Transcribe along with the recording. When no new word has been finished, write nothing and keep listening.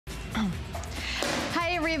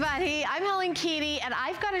everybody, I'm Helen Keaty, and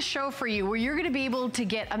I've got a show for you where you're going to be able to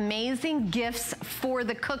get amazing gifts for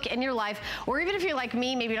the cook in your life, or even if you're like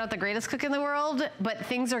me, maybe not the greatest cook in the world, but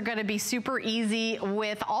things are going to be super easy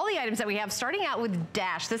with all the items that we have, starting out with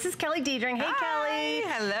Dash. This is Kelly Diedring. Hey, Hi.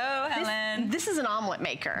 Kelly. Hello, Helen. This is an omelet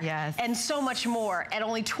maker. Yes. And so much more at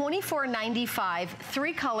only $24.95,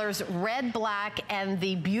 3 colors, red, black, and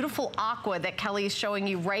the beautiful aqua that Kelly is showing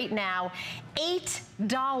you right now.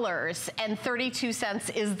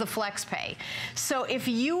 $8.32 is the flex pay. So if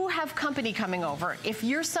you have company coming over, if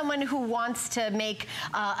you're someone who wants to make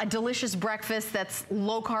a delicious breakfast that's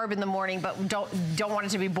low carb in the morning but don't want it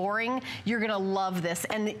to be boring, you're gonna love this.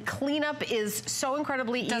 And cleanup is so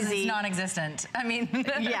incredibly easy. It's non-existent. I mean,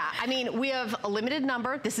 yeah, I mean, we have a limited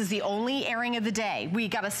number. This is the only airing of the day. We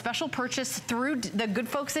got a special purchase through the good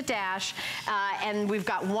folks at Dash, and we've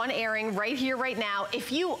got one airing right here, right now.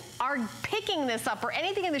 If you are picking this up or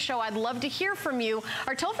anything in the show, I'd love to hear from you.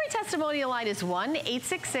 Our toll-free testimonial line is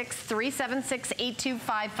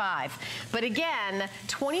 1-866-376-8255. But again,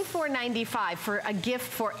 $24.95 for a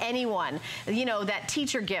gift for anyone. You know, that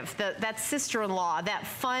teacher gift, that sister-in-law, that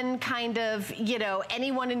fun kind of, you know,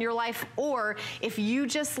 anyone in your life, or if you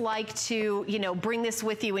just like to, you know, bring this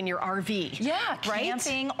with you in your RV. Yeah, right?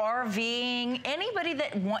 Camping, RVing, anybody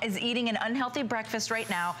that is eating an unhealthy breakfast right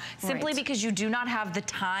now, simply because you do not have the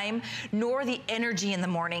time nor the energy in the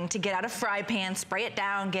morning to get out a fry pan, spray it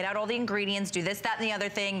down, get out all the ingredients, do this, that, and the other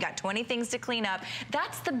thing, got 20 things to clean up.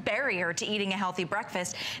 That's the barrier to eating a healthy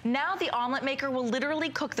breakfast. Now the omelet maker will literally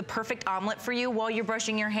cook the perfect omelet for you while you're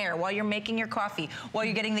brushing your hair, while you're making your coffee, while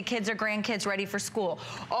you're getting the kids or grandkids ready for school.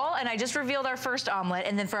 And I just revealed our first omelet,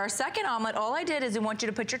 and then for our second omelet, all I did is I want you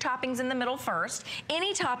to put your toppings in the middle first.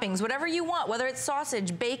 Any toppings, whatever you want, whether it's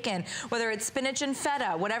sausage, bacon, whether it's spinach and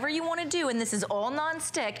feta, whatever you want to do, and this is all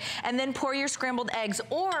non-stick, and then pour your scrambled eggs,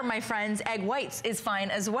 or my friends, egg whites is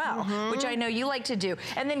fine as well, which I know you like to do.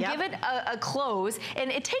 And then give it a close,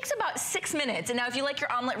 and it takes about 6 minutes. And now if you like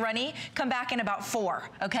your omelet runny, come back in about 4,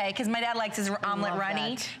 okay? Because my dad likes his omelet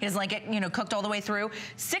runny. He doesn't like it, you know, cooked all the way through.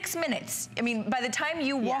 6 minutes. I mean, by the time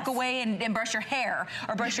you walk away and brush your hair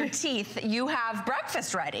or brush your teeth, you have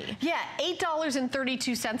breakfast ready. Yeah,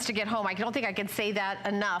 $8.32 to get home. I don't think I can say that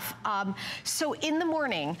enough. So in the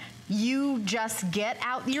morning, you just get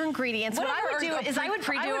out your ingredients. What I would do is I would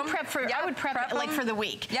prep for like for the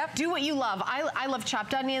week. Do what you love. I love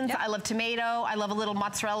chopped onions. I love tomato. I love a little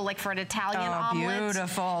mozzarella, like for an Italian omelet.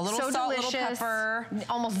 Beautiful. A little so salt, delicious. Little pepper.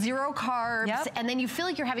 Almost 0 carbs. And then you feel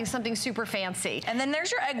like you're having something super fancy. And then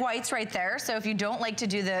there's your egg whites right there. So if you don't like to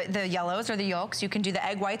do the yellows or the yolks, you can do the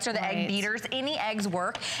egg whites or the egg beaters. Any eggs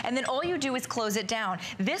work. And then all you do is close it down.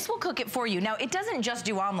 This will cook it for you. Now, it doesn't just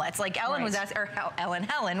do omelets. Like Ellen was asking, or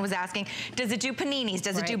Helen was asking, does it do paninis?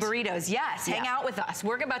 Does it do burritos? Yes, hang out with us.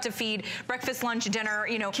 We're about to feed breakfast, lunch, dinner,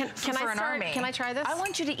 you know, for an army. Can I try this? I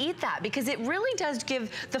want you to eat that because it really does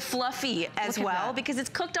give the fluffy as well, because it's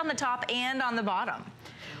cooked on the top and on the bottom.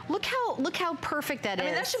 Look how perfect that is. I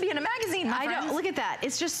mean, that should be in a magazine, my friends. I know, look at that.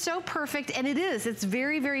 It's just so perfect, and it is. It's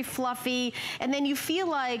very, very fluffy, and then you feel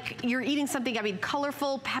like you're eating something, I mean,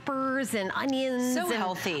 colorful peppers and onions. So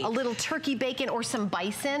healthy. A little turkey bacon or some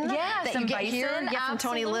bison. Yeah, that some you get bison, here. Get from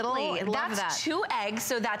Tony Little. I love that. That's 2 eggs,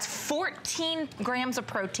 so that's 14 grams of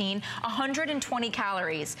protein, 120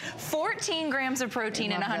 calories. 14 grams of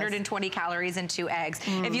protein and 120 calories in 2 eggs.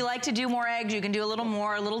 If you like to do more eggs, you can do a little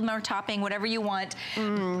more topping, whatever you want.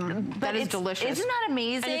 That is delicious. Isn't that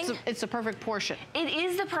amazing? And it's a perfect portion. It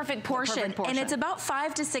is the perfect portion. And it's about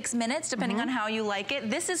 5 to 6 minutes, depending on how you like it.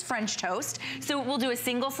 This is French toast. So we'll do a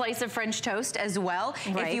single slice of French toast as well.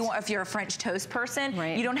 If you're a French toast person,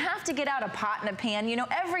 you don't have to get out a pot and a pan. You know,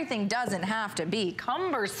 everything doesn't have to be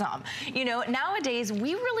cumbersome. You know, nowadays,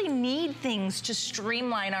 we really need things to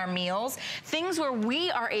streamline our meals. Things where we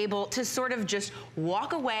are able to sort of just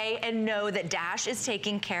walk away and know that Dash is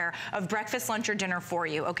taking care of breakfast, lunch, or dinner for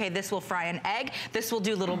you. Okay, this will fry an egg. This will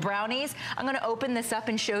do little brownies. I'm gonna open this up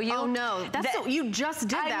and show you. Oh no, you just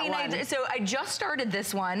did that one. So I just started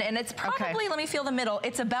this one, and it's probably, let me feel the middle,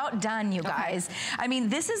 it's about done, you guys. I mean,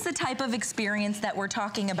 this is the type of experience that we're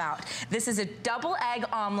talking about. This is a double egg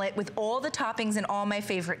omelet with all the toppings and all my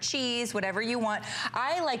favorite cheese, whatever you want.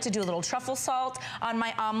 I like to do a little truffle salt on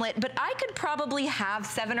my omelet, but I could probably have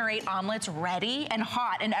 7 or 8 omelets ready and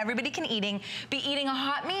hot, and everybody can be eating a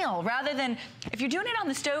hot meal, rather than, if you're doing it on the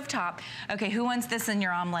the stovetop, okay, who wants this in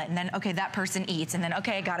your omelet? And then, okay, that person eats. And then,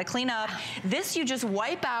 okay, I gotta clean up. This you just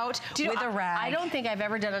wipe out with a rag. I don't think I've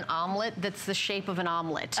ever done an omelet that's the shape of an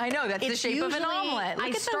omelet. I know, that's the shape of an omelet.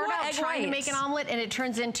 I start out trying to make an omelet and it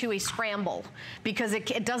turns into a scramble because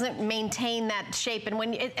it doesn't maintain that shape. And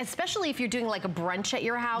when, especially if you're doing like a brunch at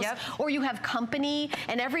your house, or you have company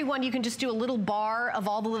and everyone, you can just do a little bar of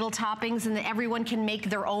all the little toppings and everyone can make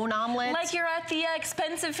their own omelet. Like you're at the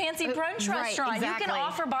expensive fancy brunch restaurant. Exactly. You can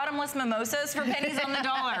offer bottomless mimosas for pennies on the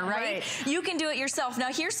dollar, right? You can do it yourself.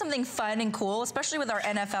 Now here's something fun and cool, especially with our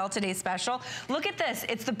NFL Today special. Look at this.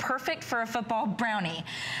 It's the perfect for a football brownie.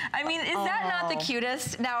 I mean, is that not the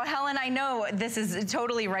cutest? Now, Helen, I know this is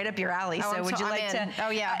totally right up your alley, so would you like to? Oh,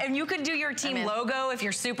 yeah. And you could do your team logo if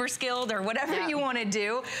you're super skilled or whatever you want to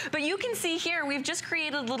do. But you can see here, we've just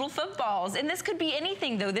created little footballs. And this could be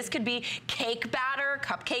anything, though. This could be cake batter,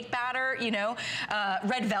 cupcake batter, you know,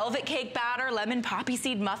 red velvet cake batter, lemon poppy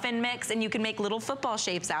seed muffin mix, and you can make little football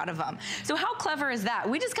shapes out of them. So how clever is that?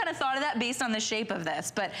 We just kind of thought of that based on the shape of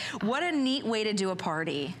this. But what a neat way to do a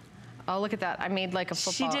party. Oh, look at that. I made like a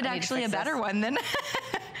football. She did actually a better one than,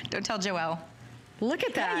 don't tell Joelle. Look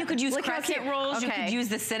at that. Yeah, you could use crescent rolls. You could use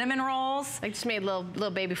the cinnamon rolls. I just made a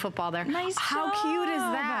little baby football there. Nice How job. cute is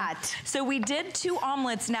that? So we did 2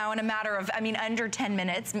 omelets now in a matter of, I mean, under 10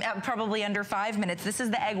 minutes, probably under 5 minutes. This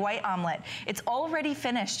is the egg white omelet. It's already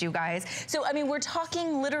finished, you guys. So, I mean, we're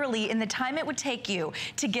talking literally in the time it would take you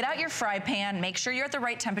to get out your fry pan, make sure you're at the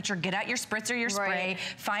right temperature, get out your spritz or your spray,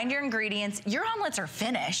 find your ingredients. Your omelets are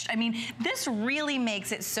finished. I mean, this really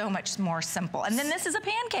makes it so much more simple. And then this is a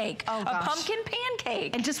pancake, a pumpkin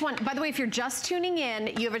pancake. And just one, by the way, if you're just tuning in,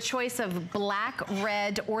 you have a choice of black,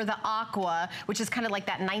 red, or the aqua, which is kind of like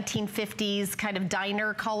that 1950s kind of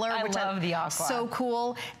diner color. I love the aqua. So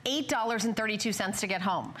cool. $8.32 to get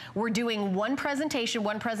home. We're doing one presentation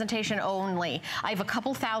only. I have a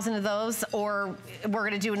couple thousand of those, or we're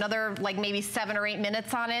gonna do another like maybe 7 or 8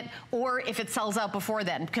 minutes on it, or if it sells out before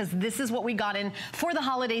then, because this is what we got in for the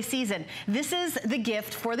holiday season. This is the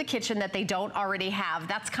gift for the kitchen that they don't already have.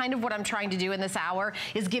 That's kind of what I'm trying to do in this hour,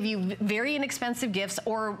 is give you very inexpensive gifts,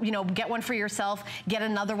 or, you know, get one for yourself, get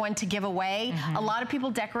another one to give away. A lot of people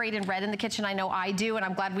decorate in red in the kitchen. I know I do, and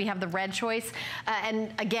I'm glad we have the red choice.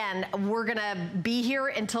 And again, we're gonna be here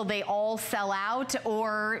until they all sell out,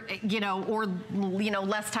 or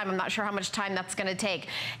less time. I'm not sure how much time that's gonna take.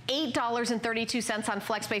 $8.32 on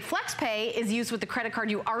FlexPay. FlexPay is used with the credit card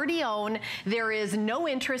you already own. There is no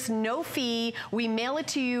interest, no fee. We mail it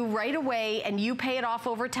to you right away, and you pay it off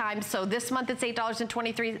over time. So this month it's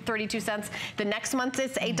 $8.32. The next month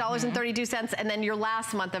it's $8.32, and then your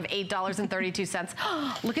last month of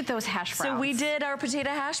 $8.32. Look at those hash browns. So we did our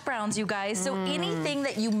potato hash browns, you guys. So anything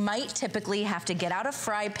that you might typically have to get out of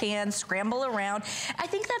fry pan, scramble around, I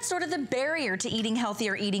think that's sort of the barrier to eating healthy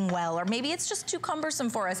or eating well, or maybe it's just too cumbersome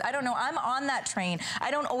for us. I don't know. I'm on that train.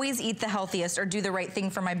 I don't always eat the healthiest or do the right thing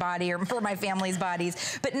for my body or for my family's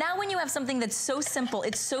bodies. But now when you have something that's so simple,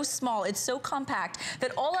 it's so small, it's so compact,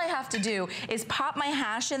 that all I have to do is pop my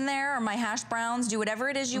hash in there, or my hash browns, do whatever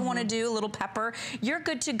it is you want to do, a little pepper, you're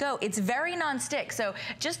good to go. It's very non-stick, so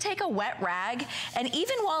just take a wet rag, and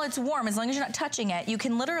even while it's warm, as long as you're not touching it, you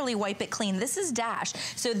can literally wipe it clean. This is Dash.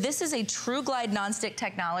 So this is a True Glide non-stick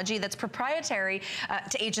technology that's proprietary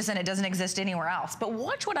to HSN. It doesn't exist anywhere else. But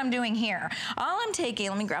watch what I'm doing here. All I'm taking,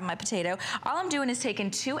 let me grab my potato, all I'm doing is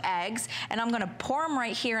taking 2 eggs, and I'm gonna pour them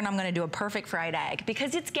right here, and I'm gonna do a perfect fried egg,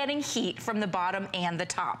 because it's getting heat from the bottom and the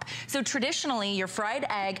top. So traditionally, your fried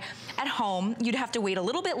egg at home, you'd have to wait a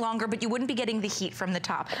little bit longer, but you wouldn't be getting the heat from the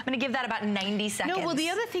top. I'm gonna give that about 90 seconds. No, well, the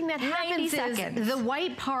other thing that happens is the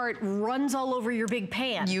white part runs all over your big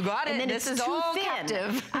pan. You got it. And then this it's is too all thin.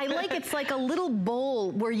 captive. I like, it's like a little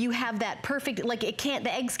bowl where you have that perfect, like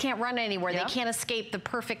the eggs can't run anywhere. They can't escape the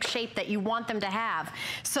perfect shape that you want them to have.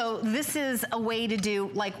 So this is a way to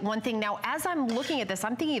do like one thing. Now, as I'm looking at this,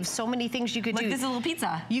 I'm thinking of so many things you could do. Like this little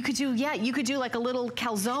pizza. You could do, you could do like a little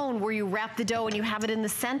calzone where you wrap the dough and you have it in the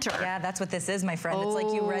center. Yeah, that's what this is, my friend. It's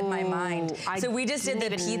like you read my mind. So we just did the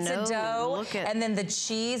pizza dough, and then the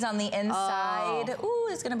cheese on the inside. Ooh,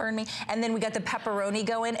 it's gonna burn me. And then we got the pepperoni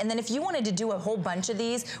going. And then if you wanted to do a whole bunch of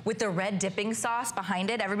these with the red dipping sauce behind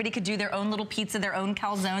it, everybody could do their own little pizza, their own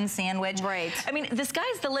calzone sandwich. Right. I mean, the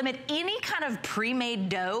sky's the limit. Any kind of pre-made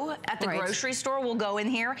dough at the grocery store will go in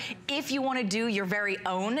here. If you want to do your very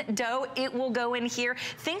own dough, it will go in here.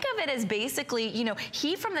 Think of it as basically, you know,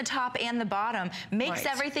 heat from the top and the bottom makes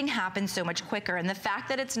everything happen so much quicker. And the fact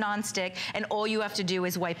that it's non-stick and all you have to do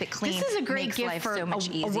is wipe it clean. This is a great gift for so much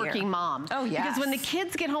easier. A working mom. Oh, yeah. Because when the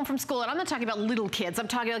kids get home from school, and I'm not talking about little kids, I'm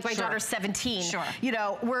talking like my daughter's 17. Sure. You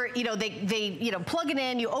know, where, you know, they you know, plug it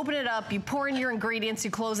in, you open it up, you pour in your ingredients,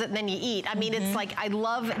 you close it, and then you eat. I mean, it's like, I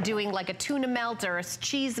love doing like a tuna melt or a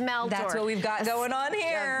cheese melt. That's what we've got going on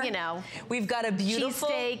here. You know. We've got a beautiful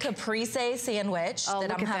caprese sandwich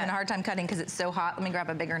that I'm having a hard time cutting because it's so hot. Let me grab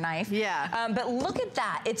a bigger knife. Yeah. But look at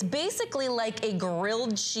that. It's basically like a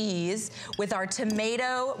grilled cheese with our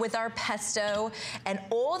tomato, with our pesto, and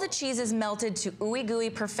all the cheese is melted to ooey gooey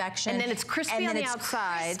perfection. And then it's crispy on the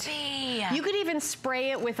outside. Crispy. You could even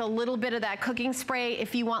spray it with a little bit of that cooking spray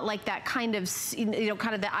if you want like that kind of, you know,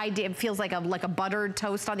 kind of the idea. It feels like a buttered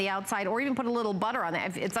toast on the outside, or even put a little butter on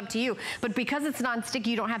that. It's up to you. But because it's non-sticky,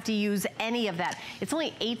 you don't have to use any of that. It's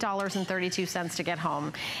only $8.32 to get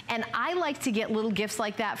home. And I like to get little gifts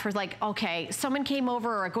like that for like, okay, someone came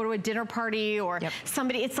over, or I go to a dinner party, or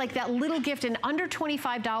somebody, it's like that little gift. And under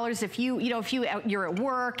 $25, if you're at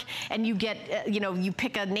work and you get, you know, you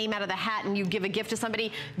pick a name out of the hat and you give a gift to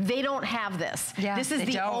somebody, they don't have this. Yeah, this is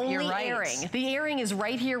the only earring. The earring is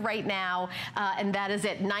right here, right now, and that is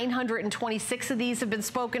it. 926 of these have been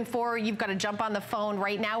spoken for. You've got to jump on the phone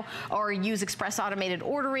right now, or use Express Automated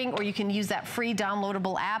Ordering, or you can use that free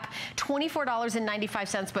downloadable app.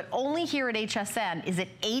 $24.95, but only here at HSN is it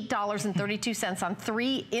 $8.32 on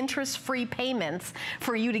 3 interest-free payments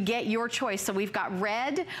for you to get your choice. So we've got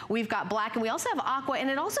red, we've got black, and we also have aqua, and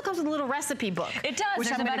it also comes with a little recipe book. It does.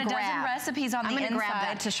 There's about a dozen recipes on the inside. I'm going to grab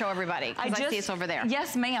that to show everybody, because I see it's over there.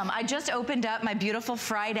 Yes, ma'am. I just opened up my beautiful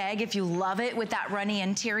fried egg. If you love it with that runny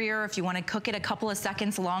interior, if you want to cook it a couple of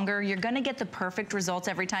seconds longer, you're going to get the perfect results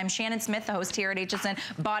every time. Shannon Smith, the host here at HSN,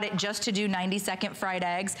 bought it just to do 90-second fried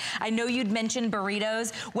eggs. I know you'd mentioned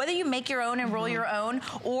burritos. Whether you make your own and roll your own,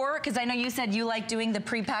 or, because I know you said you like doing the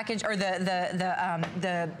prepackaged, or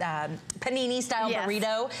the panini-style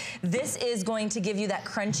burrito, this is going to give you that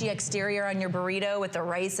crunchy exterior on your burrito with the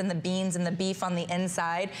rice and the beans and the beef on the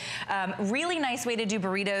inside. Really nice way to do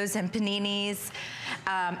burritos and paninis.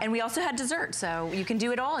 And we also had dessert, so you can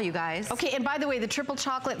do it all, you guys. Okay, and by the way, the triple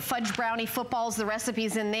chocolate fudge brownie footballs, the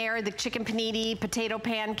recipe's in there, the chicken panini, potato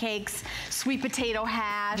pancakes, sweet potato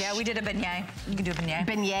hash. Yeah, we did a beignet. You can do a beignet.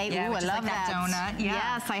 Beignet, yeah, ooh, I love like that donut. Yeah.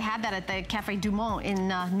 Yes, I had that at the Cafe Du Monde in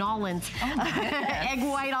Nolans. Oh my goodness. Egg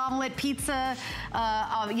white omelet, pizza,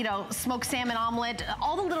 you know, smoked salmon omelet.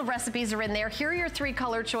 All the little recipes are in there. Here are your 3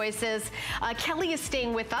 color choices. Kelly is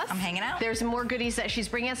staying with us. I'm hanging out. There's more goodies that she's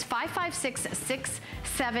bringing us.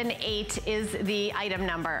 556678 is the item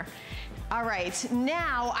number. All right,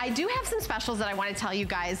 now I do have some specials that I want to tell you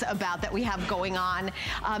guys about that we have going on.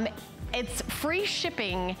 It's free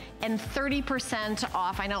shipping and 30%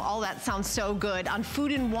 off. I know all that sounds so good on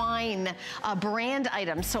food and wine brand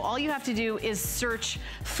items. So all you have to do is search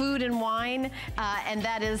food and wine, and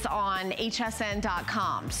that is on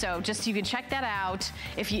hsn.com. So just, you can check that out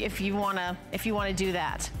if you wanna do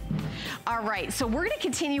that. All right, so we're gonna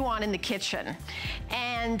continue on in the kitchen,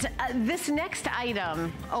 and this next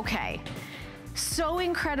item, okay. So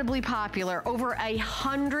incredibly popular, over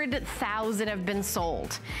 100,000 have been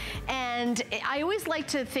sold. And I always like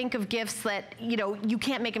to think of gifts that, you know, you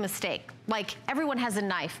can't make a mistake. Like, everyone has a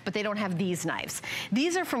knife, but they don't have these knives.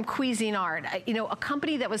 These are from Cuisinart, you know, a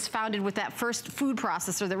company that was founded with that first food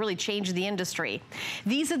processor that really changed the industry.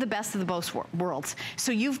 These are the best of the both worlds.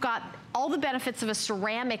 So you've got all the benefits of a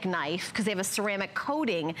ceramic knife, because they have a ceramic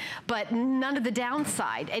coating, but none of the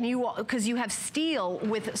downside. And because you have steel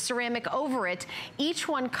with ceramic over it, each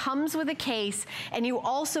one comes with a case, and you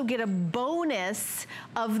also get a bonus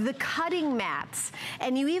of the cutting mats.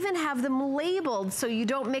 And you even have them labeled so you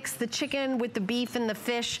don't mix the chicken with the beef and the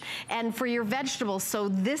fish and for your vegetables. So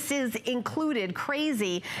this is included.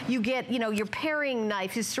 Crazy. You get, you know, your paring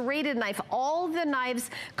knife, your serrated knife, all the knives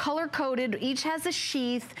color-coded, each has a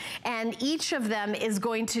sheath, and each of them is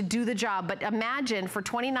going to do the job. But imagine for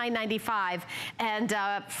 $29.95 and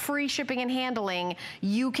free shipping and handling,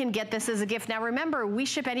 you can get this as a gift. Now remember, we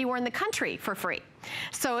ship anywhere in the country for free.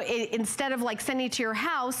 So instead of like sending it to your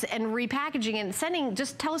house and repackaging it and sending,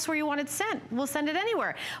 just tell us where you want it sent. We'll send it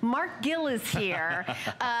anywhere. Mark Gill is here.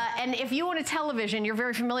 And if you own a television, you're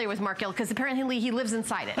very familiar with Mark Gill, because apparently he lives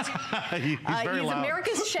inside it. He's very loud.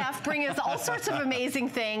 America's chef, bringing us all sorts of amazing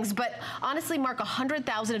things. But honestly, Mark,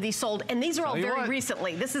 100,000 of these sold, and these are all very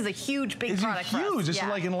recently. This is a huge, big product for us. It's huge. It's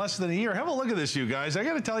like in less than a year. Have a look at this, you guys. I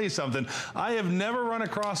got to tell you something. I have never run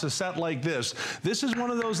across a set like this. This is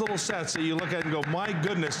one of those little sets that you look at and go, my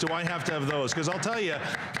goodness, do I have to have those? Because I'll tell you,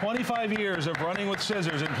 25 years of running with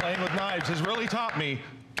scissors and playing with knives has really taught me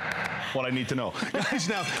what I need to know. Guys,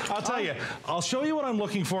 now, I'll tell you, I'll show you what I'm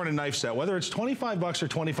looking for in a knife set. Whether it's 25 bucks or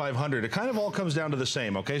 2,500, it kind of all comes down to the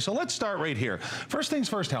same, okay? So let's start right here. First things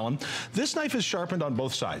first, Helen, this knife is sharpened on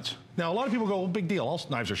both sides. Now, a lot of people go, well, big deal, all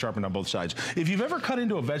knives are sharpened on both sides. If you've ever cut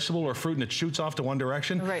into a vegetable or fruit and it shoots off to one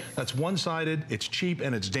direction, that's one-sided, it's cheap,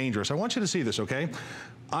 and it's dangerous. I want you to see this, okay?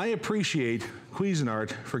 I appreciate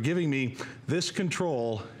Cuisinart for giving me this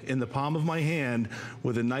control in the palm of my hand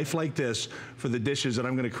with a knife like this for the dishes that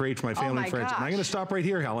I'm going to create for my family and friends. Gosh. And I'm going to stop right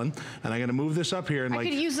here, Helen, and I'm going to move this up here. And I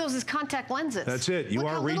could use those as contact lenses. That's it. You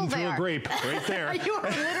are reading through a grape right there. You are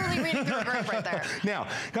literally reading through a grape right there. Now,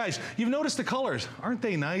 guys, you've noticed the colors. Aren't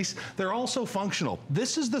they nice? They're also functional.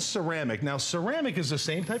 This is the ceramic. Now, ceramic is the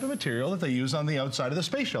same type of material that they use on the outside of the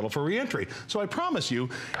space shuttle for re-entry. So I promise you,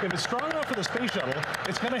 if it's strong enough for the space shuttle,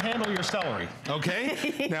 it's going to handle your celery,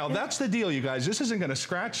 okay? Now, that's the deal, you guys. This isn't going to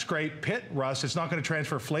scratch, scrape, pit, rust. It's not going to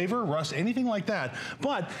transfer flavor, rust, anything like that.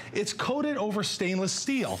 But it's coated over stainless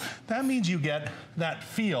steel. That means you get that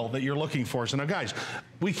feel that you're looking for. So now, guys,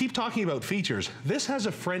 we keep talking about features. This has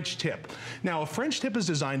a French tip. Now, a French tip is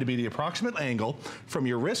designed to be the approximate angle from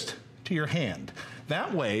your wrist to your hand.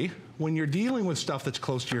 That way, when you're dealing with stuff that's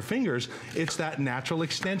close to your fingers, it's that natural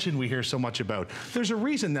extension we hear so much about. There's a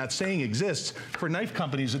reason that saying exists for knife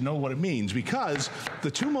companies that know what it means, because the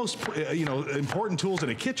two most important tools in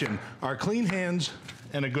a kitchen are clean hands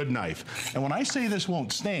and a good knife. And when I say this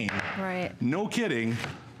won't stain, no kidding,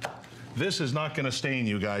 this is not going to stain,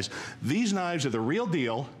 you guys. These knives are the real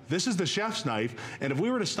deal. This is the chef's knife, and if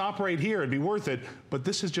we were to stop right here, it'd be worth it, but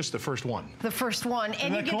this is just the first one. The first one,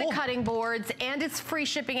 and you get the cutting boards, and it's free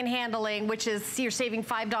shipping and handling, which is, you're saving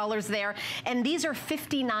 $5 there, and these are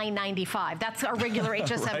 $59.95. That's our regular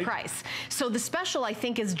HSN price. So the special, I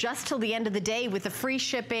think, is just till the end of the day with the free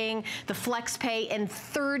shipping, the flex pay, and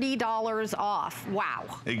 $30 off.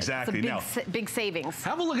 Wow. Exactly. It's a big savings.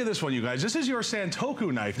 Have a look at this one, you guys. This is your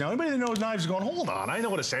Santoku knife. Now, anybody that knows knives is going, hold on, I know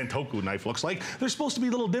what a Santoku knife looks like. There's supposed to be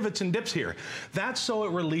little divots and dips here. That's so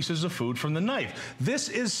it releases the food from the knife. This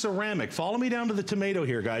is ceramic. Follow me down to the tomato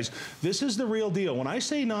here, guys. This is the real deal. When I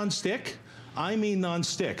say non-stick, I mean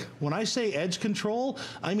non-stick. When I say edge control,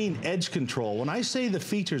 I mean edge control. When I say the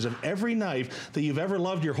features of every knife that you've ever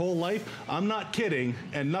loved your whole life, I'm not kidding,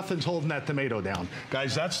 and nothing's holding that tomato down.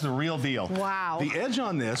 Guys, that's the real deal. Wow. The edge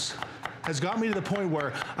on this has got me to the point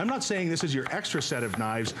where I'm not saying this is your extra set of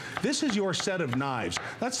knives. This is your set of knives.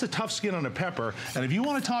 That's the tough skin on a pepper. And if you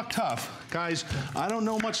want to talk tough, guys, I don't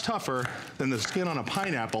know much tougher than the skin on a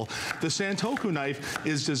pineapple. The Santoku knife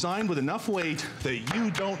is designed with enough weight that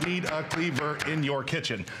you don't need a cleaver in your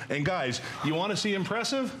kitchen. And guys, you want to see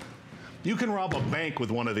impressive? You can rob a bank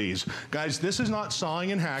with one of these. Guys, this is not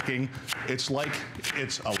sawing and hacking. It's like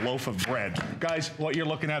it's a loaf of bread. Guys, what you're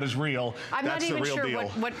looking at is real. I'm not even sure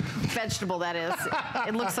what vegetable that is.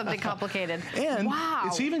 It looks something complicated. And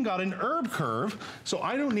it's even got an herb curve, so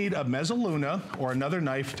I don't need a mezzaluna or another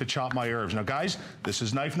knife to chop my herbs. Now, guys, this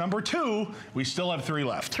is knife number 2. We still have 3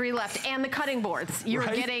 left. 3 left, and the cutting boards. You're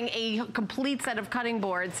getting a complete set of cutting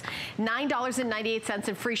boards, $9.98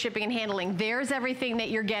 in free shipping and handling. There's everything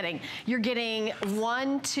that you're getting. You're getting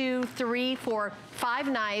 1, 2, 3, 4, 5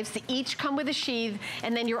 knives. Each come with a sheath,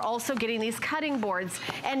 and then you're also getting these cutting boards.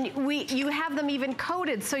 And you have them even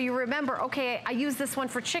coated, so you remember, okay, I use this one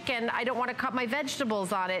for chicken. I don't want to cut my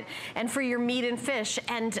vegetables on it, and for your meat and fish.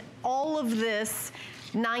 And all of this,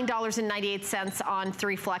 $9.98 on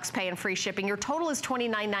 3 flex pay and free shipping. Your total is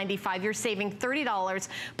 $29.95. You're saving $30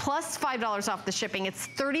 plus $5 off the shipping. It's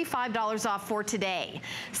 $35 off for today.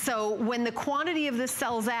 So when the quantity of this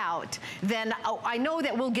sells out, then I know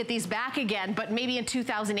that we'll get these back again, but maybe in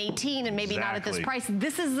 2018 and maybe not at this price.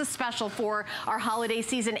 This is the special for our holiday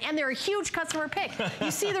season, and they're a huge customer pick.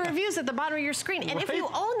 You see the reviews at the bottom of your screen. And if you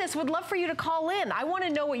own this, would love for you to call in. I want to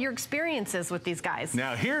know what your experience is with these guys.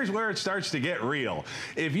 Now, here's where it starts to get real.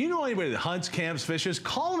 If you know anybody that hunts, camps, fishes,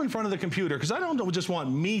 call them in front of the computer, because I don't just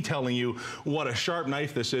want me telling you what a sharp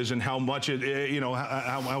knife this is and how much it,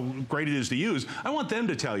 how great it is to use. I want them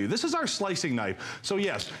to tell you. This is our slicing knife. So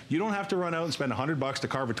yes, you don't have to run out and spend $100 to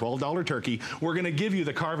carve a $12 turkey. We're going to give you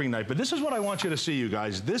the carving knife, but this is what I want you to see, you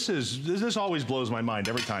guys. This always blows my mind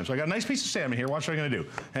every time. So I got a nice piece of salmon here. Watch what I'm going to do.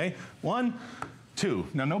 Okay, 1, 2.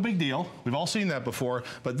 Now, no big deal. We've all seen that before,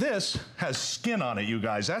 but this has skin on it, you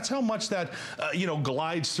guys. That's how much that,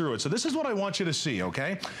 glides through it. So this is what I want you to see,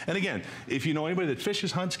 okay? And again, if you know anybody that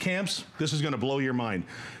fishes, hunts, camps, this is going to blow your mind.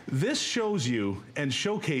 This shows you and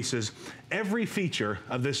showcases every feature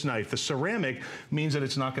of this knife. The ceramic means that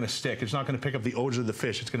it's not going to stick. It's not going to pick up the odors of the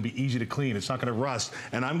fish. It's going to be easy to clean. It's not going to rust.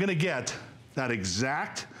 And I'm going to get that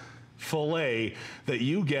exact filet that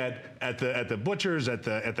you get at the butcher's, at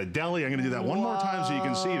the deli. I'm gonna do that one more time so you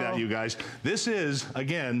can see that, you guys. This is,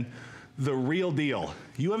 again, the real deal.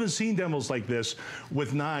 You haven't seen demos like this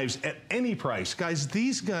with knives at any price. Guys,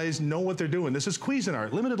 these guys know what they're doing. This is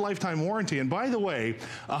Cuisinart, limited lifetime warranty. And by the way,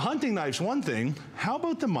 a hunting knife's one thing. How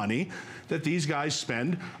about the money that these guys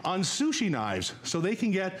spend on sushi knives so they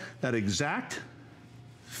can get that exact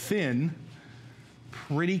thin,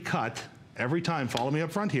 pretty cut every time. Follow me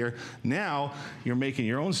up front here. Now you're making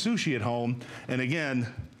your own sushi at home. And again,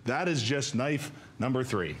 that is just knife number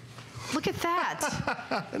 3. Look at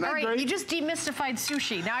that. All right, great? You just demystified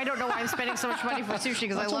sushi. Now I don't know why I'm spending so much money for sushi,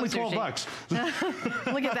 because I love sushi. Only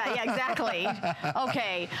 $12. Look at that, yeah, exactly.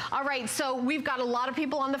 Okay, all right, so we've got a lot of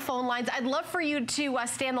people on the phone lines. I'd love for you to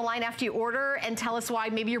stay on the line after you order and tell us why.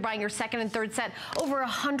 Maybe you're buying your second and third set. Over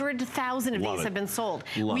 100,000 of these have been sold.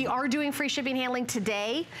 We are doing free shipping and handling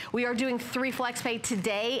today. We are doing 3 FlexPay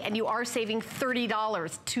today, and you are saving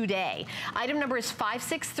 $30 today. Item number is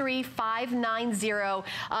 563590.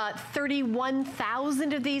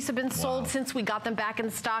 31,000 of these have been sold since we got them back in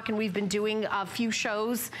stock, and we've been doing a few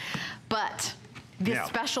shows, but this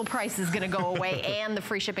special price is going to go away, and the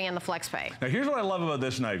free shipping and the FlexPay. Now, here's what I love about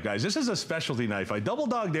this knife, guys. This is a specialty knife. I double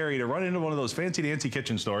dog dare you to run into one of those fancy-dancy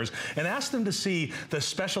kitchen stores and ask them to see the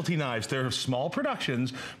specialty knives. They're small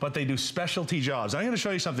productions, but they do specialty jobs. I'm going to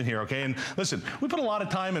show you something here, okay? And listen, we put a lot of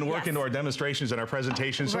time and work into our demonstrations and our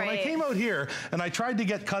presentations. So when I came out here and I tried to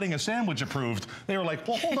get cutting a sandwich approved, they were like,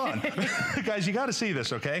 well, hold on. Guys, you got to see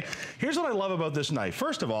this, okay? Here's what I love about this knife.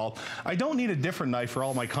 First of all, I don't need a different knife for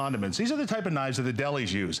all my condiments. These are the type of knives that the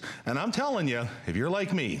delis use. And I'm telling you, if you're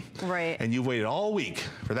like me, and you've waited all week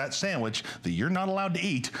for that sandwich that you're not allowed to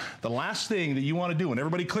eat, the last thing that you want to do when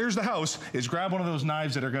everybody clears the house is grab one of those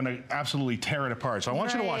knives that are going to absolutely tear it apart. So I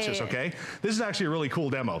want you to watch this, okay? This is actually a really cool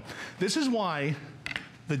demo. This is why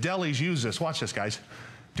the delis use this. Watch this, guys.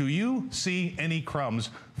 Do you see any crumbs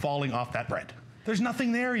falling off that bread? There's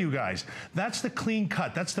nothing there, you guys. That's the clean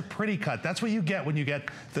cut. That's the pretty cut. That's what you get when you get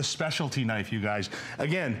the specialty knife, you guys.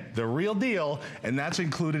 Again, the real deal, and that's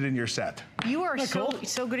included in your set. You are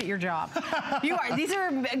so good at your job. You are. These are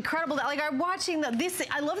incredible. Like, I'm watching this.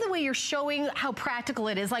 I love the way you're showing how practical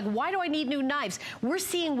it is. Like, why do I need new knives? We're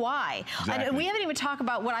seeing why. Exactly. And we haven't even talked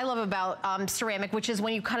about what I love about ceramic, which is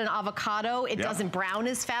when you cut an avocado, it doesn't brown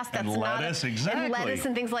as fast. That's and lettuce, exactly. And lettuce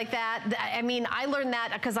and things like that. I mean, I learned that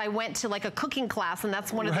because I went to like a cooking class, and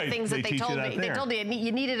that's one of the things that they told me. They told me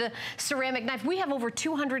you needed a ceramic knife. We have over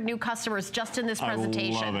 200 new customers just in this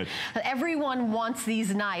presentation. I love it. Everyone wants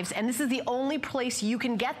these knives, and this is the only place you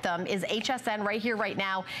can get them is HSN right here, right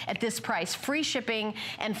now at this price. Free shipping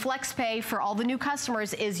and FlexPay for all the new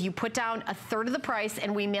customers is you put down a third of the price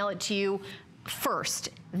and we mail it to you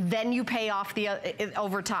first. Then you pay off the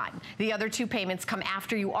over time. The other 2 payments come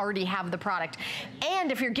after you already have the product. And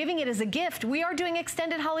if you're giving it as a gift, we are doing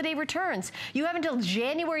extended holiday returns. You have until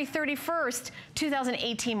January 31st,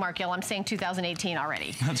 2018, Mark Gill. I'm saying 2018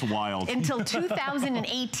 already. That's wild. Until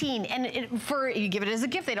 2018. And you give it as a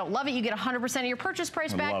gift, they don't love it. You get 100% of your purchase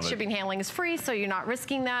price back. Shipping and handling is free, so you're not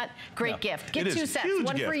risking that. Great gift. Get 2 sets.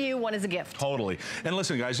 One for you, one as a gift. Totally. And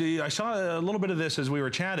listen, guys, I saw a little bit of this as we were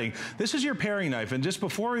chatting. This is your paring knife. And just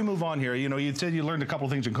before we move on here, you know, you said you learned a couple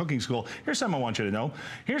things in cooking school. Here's something I want you to know.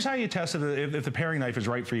 Here's how you test if the paring knife is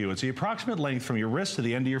right for you. It's the approximate length from your wrist to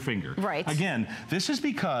the end of your finger. Right. Again, this is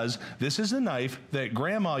because this is the knife that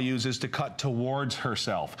Grandma uses to cut towards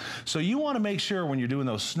herself. So you want to make sure when you're doing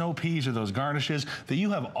those snow peas or those garnishes that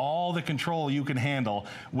you have all the control you can handle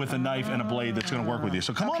with a knife and a blade that's going to work with you.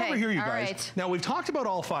 So come on over here, you guys. Right. Now, we've talked about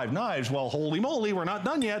all 5 knives. Well, holy moly, we're not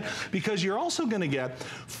done yet, because you're also going to get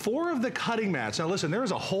 4 of the cutting mats. Now, listen, there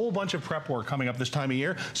is a whole bunch of prep work coming up this time of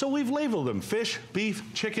year, so we've labeled them: fish, beef,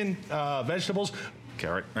 chicken, vegetables.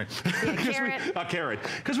 Carrot, right? Carrot.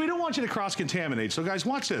 Because we don't want you to cross-contaminate. So guys,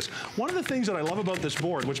 watch this. One of the things that I love about this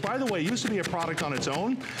board, which by the way used to be a product on its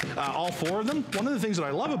own, all 4 of them, one of the things that I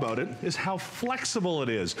love about it is how flexible it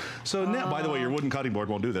is. So now, by the way, your wooden cutting board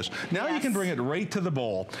won't do this. Now you can bring it right to the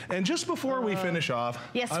bowl. And just before we finish off.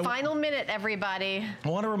 Yes, final minute, everybody. I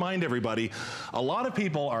want to remind everybody, a lot of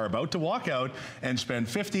people are about to walk out and spend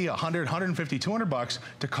 $50, $100, $150, $200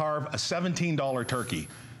 to carve a $17 turkey.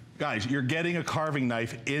 Guys, you're getting a carving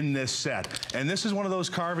knife in this set. And this is one of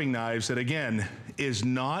those carving knives that, again, is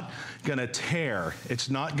not gonna tear. It's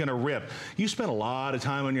not gonna rip. You spend a lot of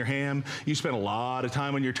time on your ham. You spend a lot of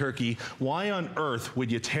time on your turkey. Why on earth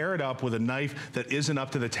would you tear it up with a knife that isn't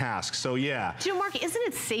up to the task? So yeah. Do you know, Mark, isn't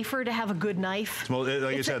it safer to have a good knife? Like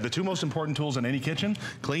I said, the two most important tools in any kitchen,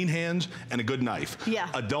 clean hands and a good knife. Yeah.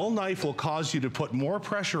 A dull knife will cause you to put more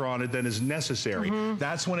pressure on it than is necessary.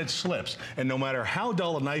 That's when it slips. And no matter how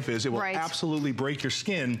dull a knife is, it will absolutely break your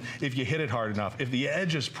skin if you hit it hard enough. If the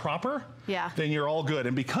edge is proper, then you're all good.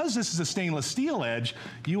 And because this is a stainless steel edge,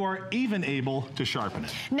 you are even able to sharpen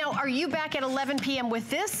it. Now, are you back at 11 p.m. with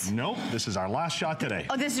this? Nope, this is our last shot today.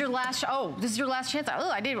 Oh, this is your last, this is your last chance? Oh,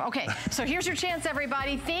 I did, okay. So here's your chance,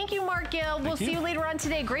 everybody. Thank you, Mark Gill. We'll see you later on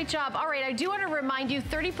today. Great job. All right, I do want to remind you,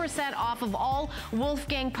 30% off of all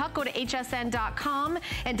Wolfgang Puck. Go to hsn.com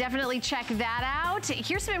and definitely check that out.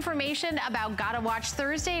 Here's some information about Gotta Watch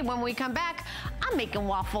Thursday. When we come back, I'm making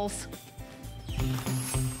waffles.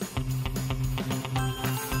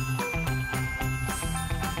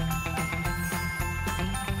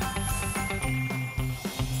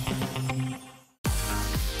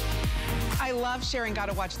 I love sharing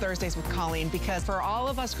Gotta Watch Thursdays with Colleen because for all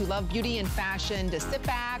of us who love beauty and fashion, to sit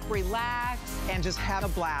back, relax, and just have a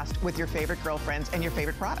blast with your favorite girlfriends and your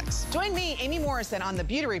favorite products. Join me, Amy Morrison, on The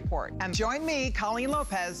Beauty Report. And join me, Colleen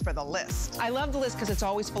Lopez, for The List. I love The List because it's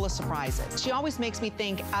always full of surprises. She always makes me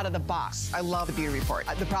think out of the box. I love The Beauty Report.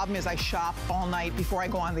 The problem is I shop all night before I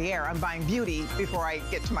go on the air. I'm buying beauty before I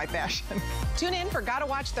get to my fashion. Tune in for Gotta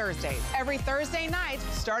Watch Thursdays every Thursday night,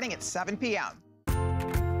 starting at 7 p.m.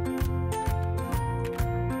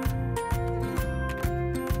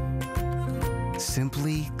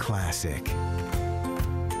 Simply classic.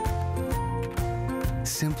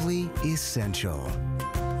 Simply essential.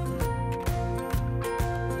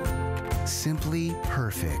 Simply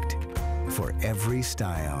perfect for every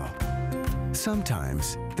style.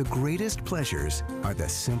 Sometimes the greatest pleasures are the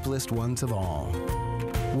simplest ones of all.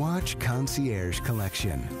 Watch Concierge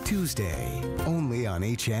Collection, Tuesday, only on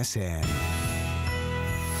HSN.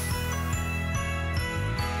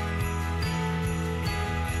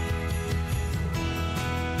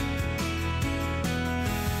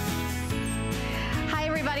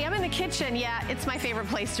 Kitchen, yeah, it's my favorite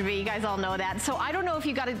place to be. You guys all know that. So I don't know if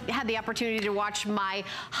you had the opportunity to watch my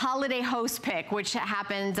holiday host pick, which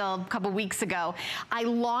happened a couple weeks ago. I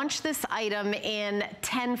launched this item in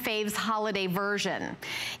 10 Faves holiday version.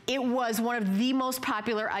 It was one of the most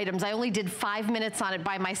popular items. I only did 5 minutes on it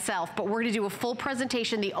by myself, but we're gonna do a full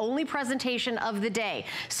presentation, the only presentation of the day.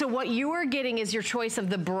 So what you are getting is your choice of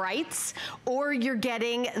the brights, or you're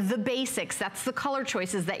getting the basics. That's the color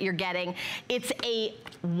choices that you're getting. It's a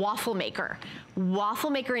waffle maker.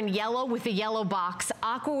 Waffle maker in yellow with the yellow box,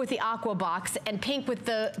 aqua with the aqua box, and pink with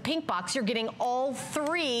the pink box. You're getting all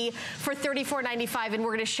three for $34.95, and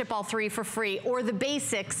we're gonna ship all three for free. Or the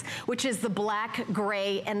basics, which is the black,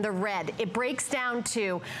 gray, and the red. It breaks down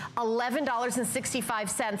to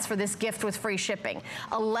 $11.65 for this gift with free shipping.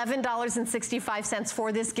 $11.65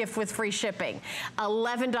 for this gift with free shipping.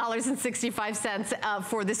 $11.65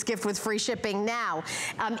 for this gift with free shipping. Now,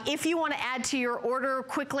 if you wanna add to your order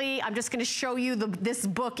quickly, I'm just gonna show you this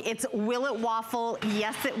book. It's Will It Waffle?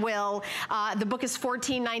 Yes, it will. The book is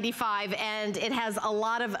 $14.95, and it has a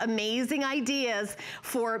lot of amazing ideas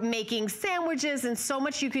for making sandwiches and so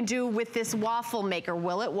much you can do with this waffle maker.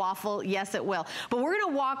 Will it waffle? Yes, it will. But we're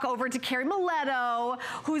gonna walk over to Carrie Miletto,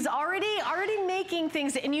 who's already making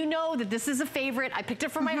things, and you know that this is a favorite. I picked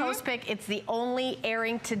it for my host pick. It's the only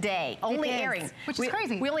airing today. Only airing. Which is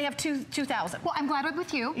crazy. We only have 2,000. Well, I'm glad I'm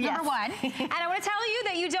with you, number one. And I want to tell you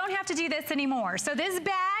that you don't have to do this anymore. So this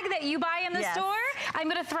bag that you buy in the store, I'm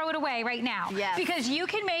going to throw it away right now. Yes. Because you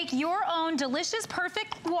can make your own delicious,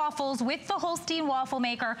 perfect waffles with the Holstein waffle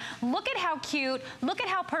maker. Look at how cute. Look at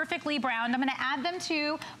how perfectly browned. I'm going to add them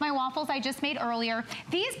to my waffles I just made earlier.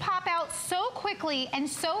 These pop out so quickly and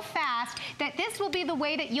so fast that this will be the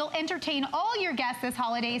way that you'll entertain all your guests this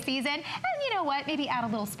holiday season. And you know what? Maybe add a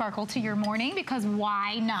little sparkle to your morning, because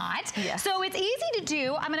why not? Yes. So it's easy to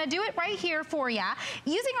do. I'm going to do it right here for you.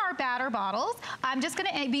 Using our batter bottles, I'm just going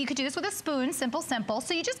to, you could do this with a spoon, simple.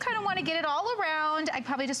 So you just kind of want to get it all around. I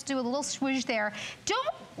probably just do a little swoosh there.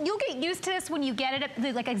 You'll get used to this when you get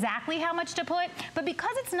it, like exactly how much to put, but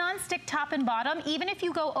because it's non-stick top and bottom, even if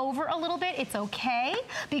you go over a little bit, it's okay,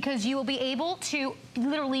 because you will be able to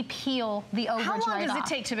literally peel the overage right off. How long does it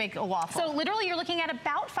take to make a waffle? So literally you're looking at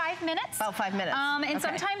about 5 minutes. About 5 minutes. And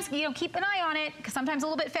sometimes, you know, keep an eye on it, because sometimes a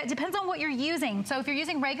little bit fat. Depends on what you're using. So if you're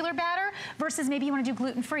using regular batter versus maybe you want to do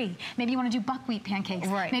gluten-free, maybe you want to do buckwheat pancakes.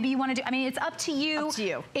 Right. Maybe you want to do, I mean, it's up to you. Up to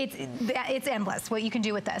you. It's endless what you can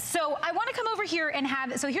do with this. So I want to come over here and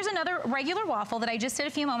have, so here's another regular waffle that I just did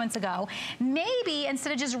a few moments ago. Maybe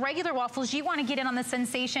instead of just regular waffles, you want to get in on the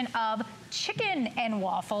sensation of chicken and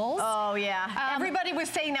waffles. Oh yeah. Everybody was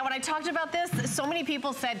saying that when I talked about this. So many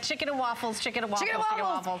people said chicken and waffles, chicken and waffles, chicken and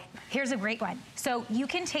waffles. Here's a great one. So you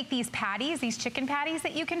can take these patties, these chicken patties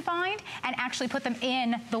that you can find, and actually put them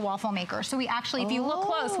in the waffle maker. So we actually, if you look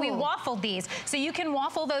close, we waffled these. So you can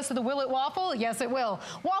waffle those. So will it waffle? Yes, it will.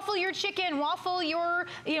 Waffle your chicken, waffle your,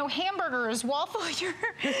 you know, hamburgers, waffle your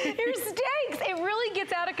steaks. It really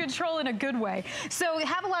gets out of control in a good way. So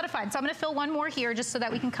have a lot of fun. So I'm going to fill one more here just so that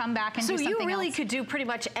we can come back and do something else. So you really could do pretty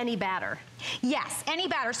much any batter. Yes, any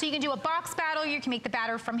batter. So you can do a box batter, you can make the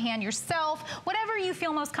batter from hand yourself, whatever you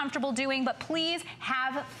feel most comfortable doing, but please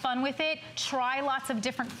have fun with it. Try lots of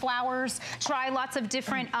different flours, try lots of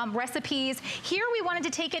different recipes. Here we wanted to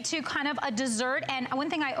take it to kind of a dessert, and one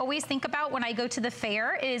thing I always think about when I go to the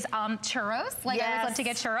fair is churros. Like I always love to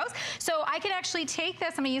get churros. So I can actually take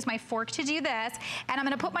this, I'm gonna use my fork to do this, and I'm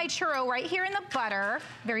gonna put my churro right here in the butter,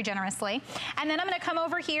 very generously, and then I'm gonna come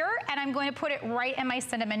over here and I'm going to put it right in my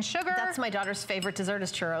cinnamon sugar. That's my daughter's favorite dessert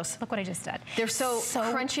is churros. Look what I just did. They're so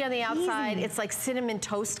crunchy on the outside. Easy. It's like cinnamon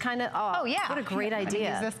toast kind of. Oh yeah. What a great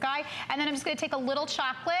idea. Use this guy. And then I'm just going to take a little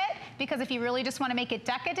chocolate, because if you really just want to make it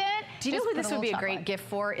decadent. Do you know who this would be a great gift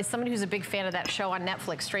for? Is somebody who's a big fan of that show on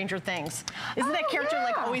Netflix, Stranger Things. Isn't that character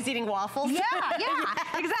like always eating waffles? Yeah,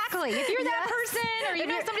 exactly. If you're that person, or you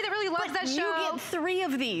know somebody that really loves that show. You get 3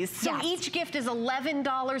 of these. So each gift is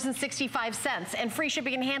 $11.65 and free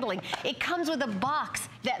shipping and handling. It comes with a box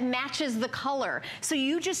that matches the color. So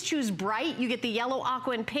you just choose bright, you get the yellow,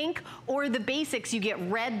 aqua, and pink, or the basics, you get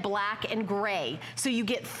red, black, and gray. So you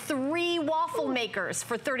get 3 waffle makers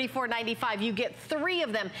for $34.95. You get 3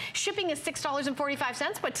 of them. Shipping is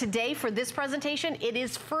 $6.45, but today for this presentation, it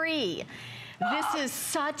is free. This is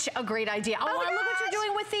such a great idea. Oh, look what you're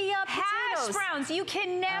doing with the hash browns. You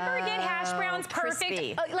can never get hash browns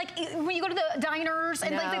perfect. Like when you go to the diners,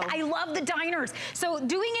 and like I love the diners. So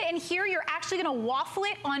doing it in here, you're actually gonna waffle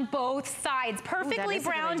it on both sides. Perfectly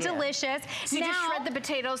brown, delicious. So you just shred the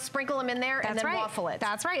potatoes, sprinkle them in there, and then waffle it.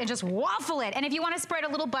 That's right, and just waffle it. And if you want to spread a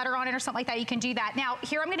little butter on it or something like that, you can do that. Now,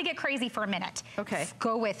 here I'm gonna get crazy for a minute. Okay.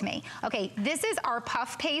 Go with me. Okay, this is our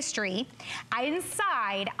puff pastry.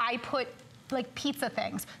 Inside, I put like pizza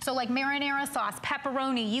things. So like marinara sauce,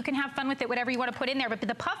 pepperoni, you can have fun with it, whatever you want to put in there, but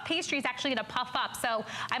the puff pastry is actually gonna puff up. So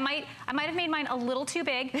I might have made mine a little too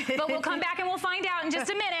big, but we'll come back and we'll find out in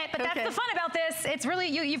just a minute. But that's the fun about this. It's really,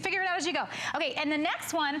 you figure it out as you go. Okay, and the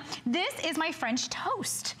next one, this is my French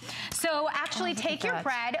toast. So actually take your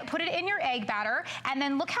bread, put it in your egg batter, and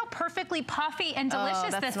then look how perfectly puffy and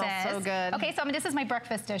delicious this is. So good. Okay, so this is my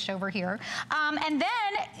breakfast dish over here. And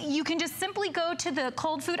then you can just simply go to the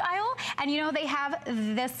cold food aisle, and you know they have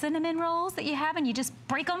the cinnamon rolls that you have, and you just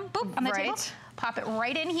break them, boop, on the table. Pop it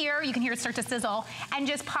right in here. You can hear it start to sizzle, and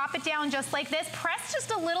just pop it down just like this. Press just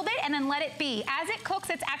a little bit and then let it be. As it cooks,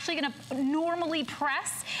 it's actually gonna normally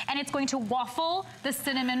press, and it's going to waffle the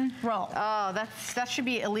cinnamon roll. Oh, that should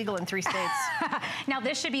be illegal in 3 states. Now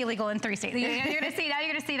this should be illegal in 3 states. You're gonna see, now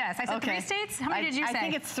you're gonna see this. I said 3 states? How many did you say? I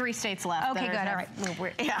think it's 3 states left. Okay, good, all right.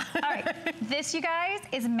 Yeah. All right, this, you guys,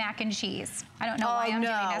 is mac and cheese. I don't know why I'm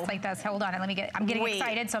doing this like this. Hold on, I'm getting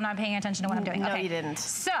excited, so I'm not paying attention to what I'm doing. No, you didn't.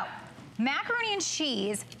 So, macaroni and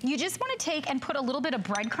cheese, you just want to take and put a little bit of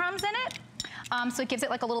breadcrumbs in it. So it gives it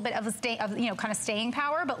like a little bit of kind of staying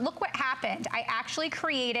power. But look what happened. I actually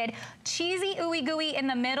created cheesy ooey gooey in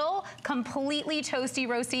the middle, completely toasty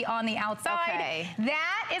roasty on the outside. Okay.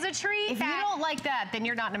 That is a treat. If you don't like that, then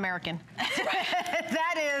you're not an American.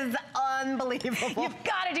 That is unbelievable. You've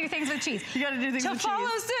got to do things with cheese. You got to do things with cheese. To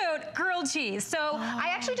follow suit, grilled cheese. So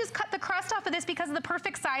I actually just cut the crust off of this because of the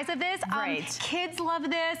perfect size of this. Kids love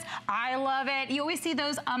this. I love it. You always see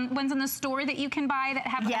those ones in the store that you can buy that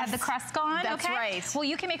have the crust gone. That's right. Well,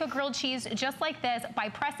 you can make a grilled cheese just like this by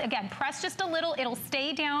press just a little. It'll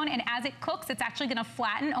stay down, and as it cooks, it's actually going to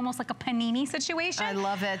flatten, almost like a panini situation. I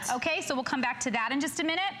love it. Okay, so we'll come back to that in just a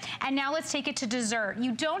minute. And now let's take it to dessert.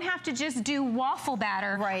 You don't have to just do waffle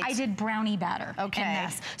batter. Right. I did brownie batter in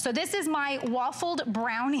this. So this is my waffled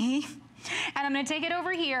brownie. And I'm gonna take it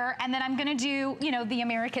over here, and then I'm gonna do, the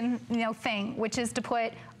American, thing, which is to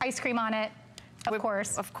put ice cream on it, of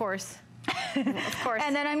course. Of course. Of course.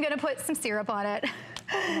 And then I'm gonna put some syrup on it.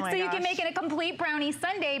 Oh so you can make it a complete brownie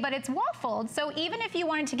sundae, but it's waffled. So even if you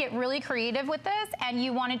wanted to get really creative with this and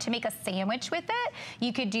you wanted to make a sandwich with it,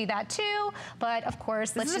 you could do that too. But of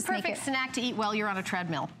course, let's just make it. This is a perfect snack to eat while you're on a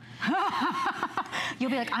treadmill.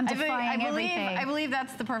 You'll be like, I'm defying everything. I believe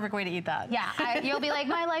that's the perfect way to eat that. Yeah, you'll be like,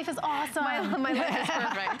 my life is awesome. My life is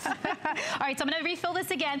perfect. All right, so I'm gonna refill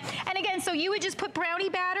this again. And again, so you would just put brownie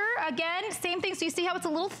batter, again, same thing. So you see how it's a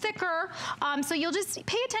little thicker. So you'll just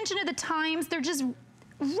pay attention to the times. They're just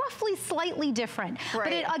roughly slightly different.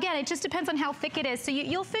 Right. But again, it just depends on how thick it is. So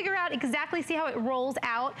you'll figure out exactly, see how it rolls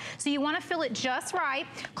out. So you want to fill it just right.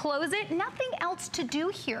 Close it. Nothing else to do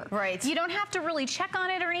here. Right. You don't have to really check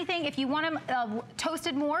on it or anything. If you want them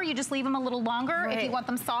toasted more, you just leave them a little longer. Right. If you want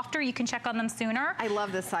them softer, you can check on them sooner. I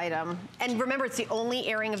love this item. And remember, it's the only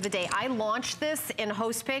airing of the day. I launched this in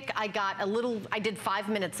Host Pick. I did 5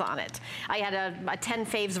 minutes on it. I had a 10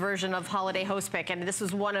 faves version of Holiday Host Pick, and this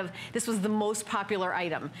was the most popular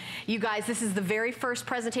item. You guys, this is the very first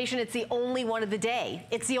presentation. It's the only one of the day.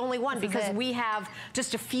 It's the only one because we have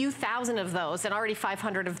just a few thousand of those and already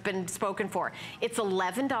 500 have been spoken for. It's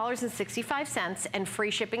 $11.65 and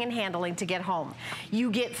free shipping and handling to get home.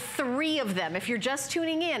 You get 3 of them. If you're just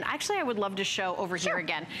tuning in, actually I would love to show over here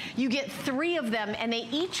again. You get 3 of them and they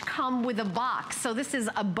each come with a box. So this is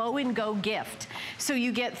a Bow and Go gift. So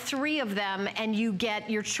you get 3 of them and you get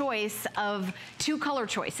your choice of 2 color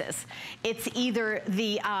choices. It's either the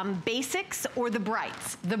basics or the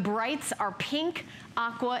brights. The brights are pink,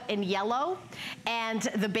 aqua, and yellow, and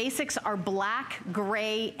the basics are black,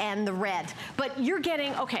 gray, and the red. But you're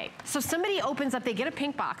getting, okay, so somebody opens up, they get a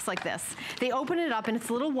pink box like this. They open it up and it's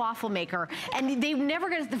a little waffle maker, and they're never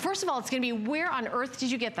gonna, first of all, it's gonna be, where on earth did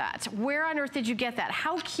you get that? Where on earth did you get that?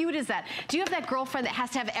 How cute is that? Do you have that girlfriend that has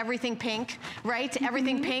to have everything pink, right?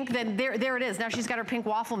 Everything pink, then there it is. Now she's got her pink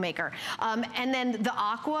waffle maker. And then the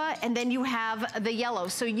aqua, and then you have the yellow.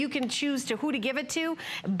 So you can choose to who to give it to,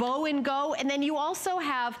 Bow and Go, and then you also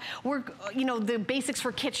have, the basics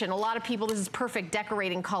for kitchen. A lot of people, this is perfect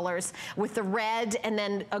decorating colors with the red and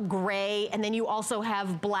then a gray, and then you also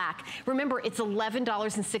have black. Remember, it's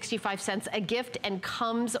 $11.65 a gift and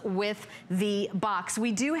comes with the box.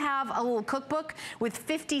 We do have a little cookbook with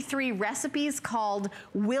 53 recipes called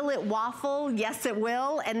Will It Waffle? Yes, it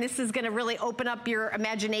will. And this is gonna really open up your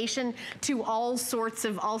imagination to all sorts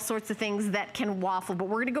of things that can waffle. But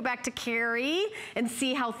we're gonna go back to Carrie and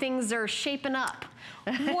see how things are shaping up.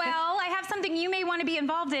 Well, I have something you may want to be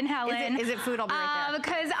involved in, Helen. Is it food? I'll be right there.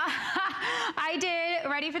 Because I did,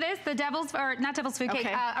 ready for this? The not devil's food cake.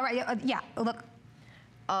 All right, yeah, look.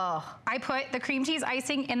 Oh. I put the cream cheese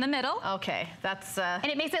icing in the middle. Okay, that's... And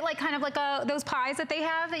it makes it like kind of like those pies that they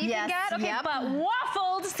have that you can get. Okay, but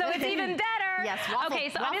waffled, so it's even better. Yes, waffle, okay,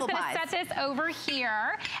 so I'm just gonna set this over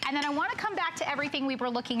here. And then I wanna come back to everything we were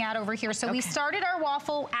looking at over here. So we started our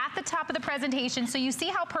waffle at the top of the presentation. So you see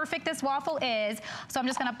how perfect this waffle is. So I'm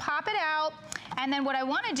just gonna pop it out. And then what I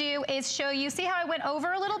wanna do is show you, see how I went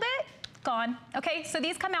over a little bit? Gone. Okay, so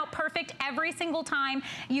these come out perfect every single time.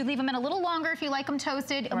 You leave them in a little longer if you like them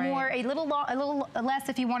toasted, a little less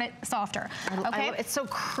if you want it softer. Okay, it's so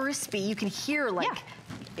crispy. You can hear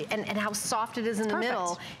and how soft it is in the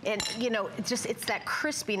middle, and it's that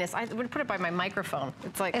crispiness. I'm gonna put it by my microphone.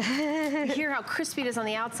 It's like you hear how crispy it is on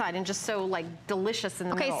the outside and just so delicious in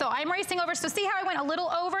the middle. Okay, so I'm racing over. So see how I went a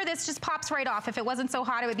little over? This just pops right off. If it wasn't so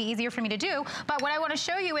hot, it would be easier for me to do. But what I want to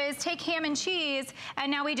show you is take ham and cheese, and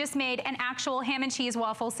now we just made an actual ham and cheese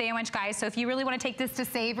waffle sandwich, guys. So if you really want to take this to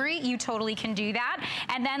savory, you totally can do that.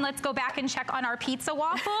 And then let's go back and check on our pizza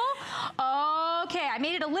waffle. Okay, I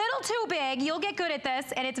made it a little too big. You'll get good at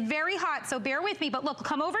this, and it's very hot, so bear with me. But look,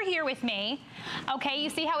 come over here with me. Okay, you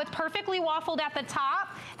see how it's perfectly waffled at the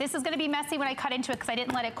top? This is gonna be messy when I cut into it because I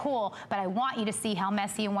didn't let it cool, but I want you to see how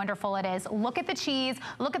messy and wonderful it is. Look at the cheese,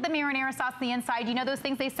 look at the marinara sauce on the inside. You know those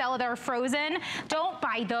things they sell that are frozen? Don't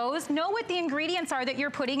buy those. Know what the ingredients are that you're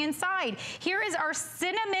putting inside. Here is our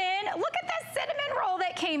cinnamon. Look at that cinnamon roll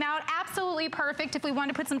that came out. Absolutely perfect. If we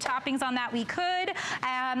wanted to put some toppings on that, we could.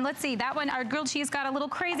 Let's see, that one, our grilled cheese got a little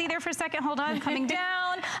crazy there for a second. Hold on, coming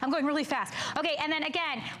down. I'm going really fast. Okay, and then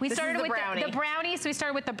again, we started with the brownie. So we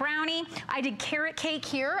started with the brownie. I did carrot cake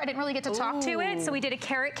here. I didn't really get to talk to it, so we did a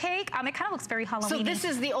carrot cake. It kind of looks very Halloween-y. So this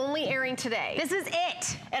is the only airing today. This is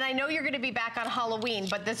it. And I know you're going to be back on Halloween,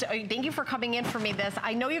 but thank you for coming in for me this.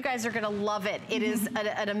 I know you guys are going to love it. It is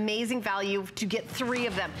an amazing value to get 3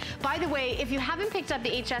 of them. By the way, if you haven't picked up the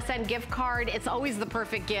HSN gift card, it's always the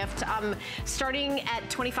perfect gift. Starting at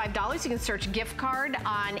 $25, you can search gift card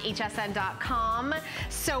on hsn.com.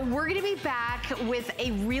 So we're going to be back with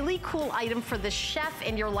a really cool item for the chef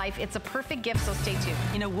in your life. It's a perfect gift, so stay tuned.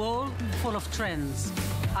 In a world full of trends,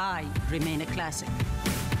 I remain a classic.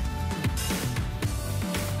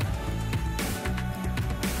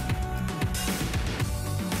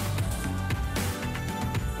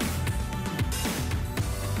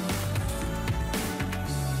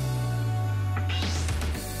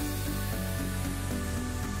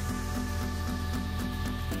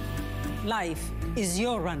 life is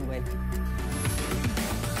your runway.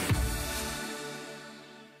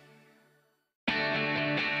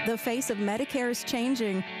 The face of Medicare is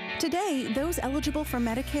changing. Today, those eligible for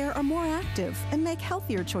Medicare are more active and make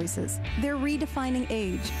healthier choices. They're redefining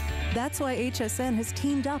age. That's why HSN has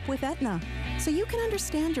teamed up with Aetna, so you can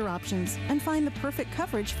understand your options and find the perfect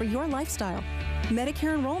coverage for your lifestyle.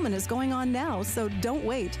 Medicare enrollment is going on now, so don't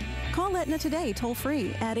wait. Call Aetna today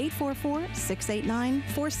toll-free at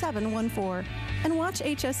 844-689-4714 and watch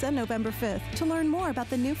HSN November 5th to learn more about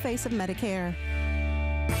the new face of Medicare.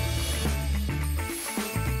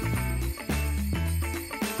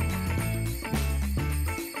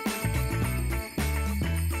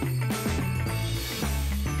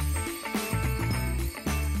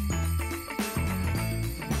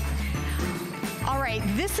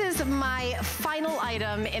 This is my final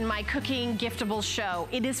item in my cooking giftable show.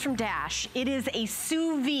 It is from Dash. It is a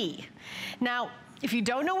sous vide. Now, if you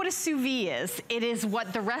don't know what a sous vide is, it is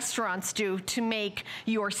what the restaurants do to make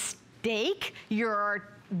your steak, your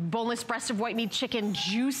boneless breast of white meat chicken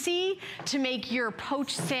juicy, to make your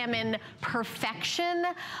poached salmon perfection.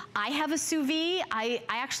 I have a sous vide. I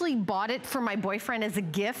actually bought it for my boyfriend as a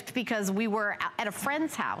gift because we were at a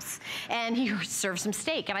friend's house and he served some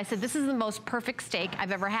steak. And I said, this is the most perfect steak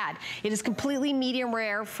I've ever had. It is completely medium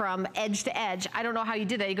rare from edge to edge. I don't know how you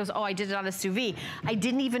did that. He goes, oh, I did it on a sous vide. I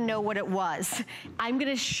didn't even know what it was. I'm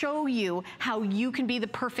gonna show you how you can be the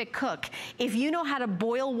perfect cook. If you know how to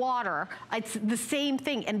boil water, it's the same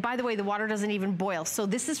thing. And by the way, the water doesn't even boil. So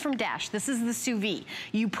this is from Dash. This is the sous vide.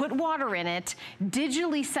 You put water in it,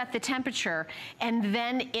 digitally set the temperature, and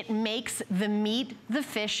then it makes the meat, the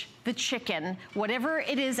fish, the chicken, whatever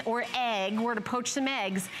it is, or egg, we're to poach some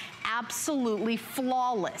eggs, absolutely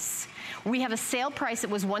flawless. We have a sale price.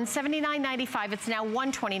 It was $179.95. It's now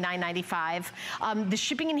 $129.95. The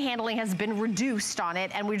shipping and handling has been reduced on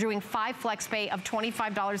it, and we're doing 5 flex pay of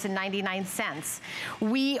 $25.99.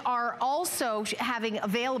 We are also having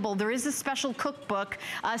available, there is a special cookbook,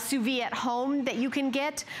 sous vide at home that you can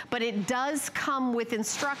get, but it does come with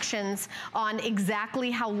instructions on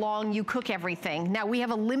exactly how long you cook everything. Now, we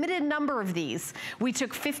have a limited number of these. We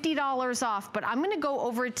took $50 off, but I'm gonna go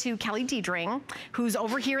over to Kelly Diedring, who's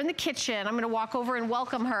over here in the kitchen. I'm gonna walk over and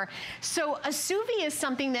welcome her. So a sous vide is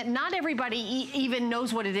something that not everybody even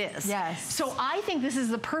knows what it is. Yes. So I think this is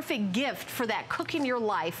the perfect gift for that cook in your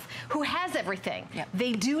life who has everything. Yep.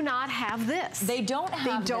 They do not have this. They don't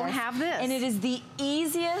have this. And it is the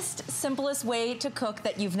easiest, simplest way to cook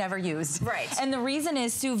that you've never used. Right. And the reason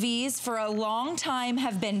is sous vides for a long time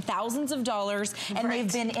have been thousands of dollars, and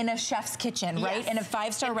they've been in a chef's kitchen, right? In a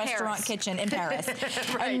 5-star restaurant kitchen in Paris.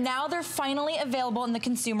 Right. And now they're finally available in the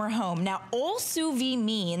consumer home. Now, all sous vide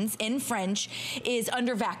means in French is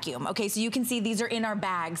under vacuum. Okay, so you can see these are in our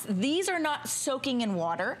bags. These are not soaking in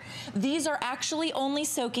water. These are actually only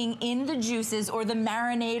soaking in the juices or the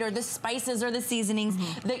marinade or the spices or the seasonings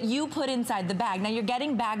that you put inside the bag. Now, you're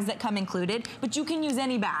getting bags that come included, but you can use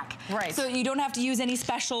any bag. Right. So you don't have to use any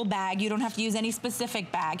special bag. You don't have to use any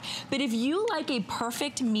specific bag. But if you like a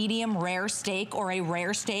perfect medium rare steak or a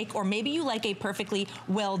rare steak, or maybe you like a perfectly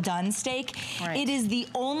well done steak, it is the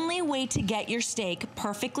only way to get your steak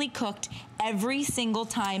perfectly cooked every single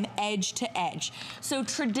time, edge to edge. So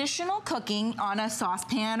traditional cooking on a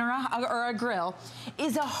saucepan or a grill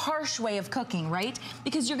is a harsh way of cooking, right?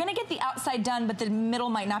 Because you're gonna get the outside done, but the middle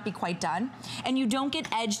might not be quite done, and you don't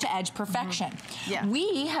get edge to edge perfection. Yeah.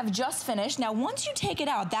 We have just finished. Now, once you take it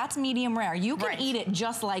out, that's medium rare. You can eat it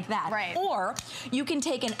just like that. Or you can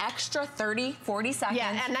take an extra 30, 40 seconds.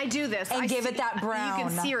 Yeah, and I do this. And give it that brown. You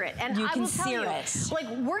can sear it. And I will tell you, like,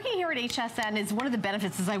 working here at HSN is one of the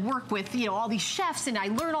benefits is I work with, you know, all these chefs and I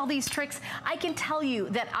learn all these tricks. I can tell you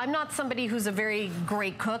that I'm not somebody who's a very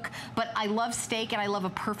great cook, but I love steak and I love a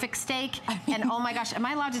perfect steak. And oh my gosh, am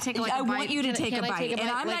I allowed to take like a bite? I want you to take a bite. And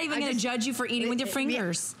I'm not even going to judge you for eating with your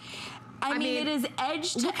fingers. I mean, it is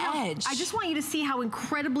edge to edge. I just want you to see how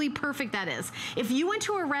incredibly perfect that is. If you went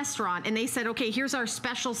to a restaurant and they said, okay, here's our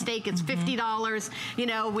special steak, it's $50, you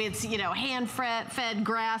know, it's, you know, hand-fed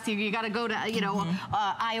grass, you got to go to, you know,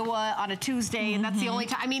 Iowa on a Tuesday, and that's the only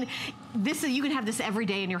time. I mean, this is, you can have this every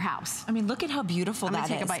day in your house. I mean, look at how beautiful that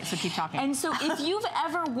is. I'm gonna take a bite, so keep talking. And so if you've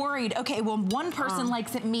ever worried, okay, well, one person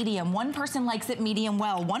likes it medium, one person likes it medium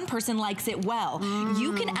well, one person likes it well,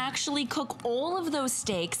 you can actually cook all of those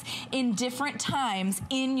steaks in different times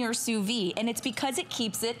in your sous vide, and it's because it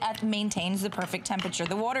keeps it maintains the perfect temperature,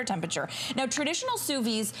 the water temperature. Now, traditional sous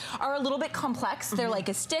vides are a little bit complex. They're like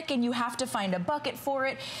a stick, and you have to find a bucket for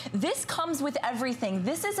it. This comes with everything.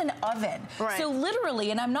 This is an oven. So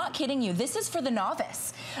literally, and I'm not kidding showing you, this is for the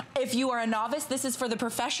novice. If you are a novice, this is for the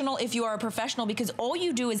professional. If you are a professional, because all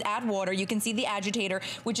you do is add water. You can see the agitator,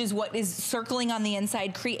 which is what is circling on the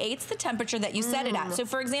inside, creates the temperature that you set it at. So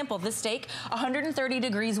for example, this steak, 130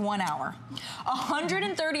 degrees, 1 hour.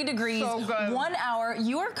 130 degrees, so good. 1 hour.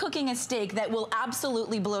 You are cooking a steak that will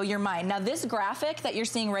absolutely blow your mind. Now this graphic that you're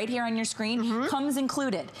seeing right here on your screen comes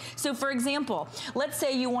included. So for example, let's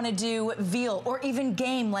say you want to do veal or even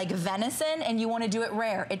game like venison and you want to do it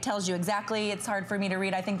rare. It tells you exactly, it's hard for me to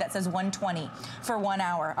read, I think that says 120 for 1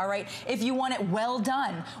 hour, all right? If you want it well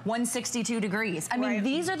done, 162 degrees. I mean,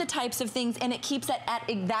 these are the types of things, and it keeps it at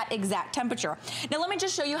that exact temperature. Now let me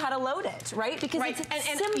just show you how to load it, right? Because it's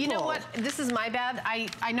simple. And you know what, this is my bad.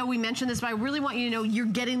 I know we mentioned this, but I really want you to know you're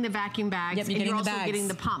getting the vacuum bags, and you're also getting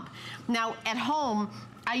the pump. Now at home,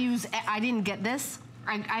 I didn't get this.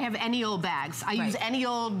 I have any old bags. I use any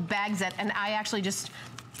old bags and I actually just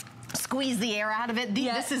squeeze the air out of it.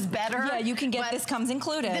 This is better. Yeah, you can get, this comes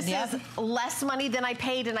included. This is less money than I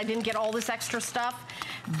paid, and I didn't get all this extra stuff.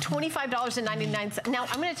 $25.99. Now,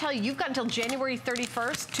 I'm going to tell you, you've got until January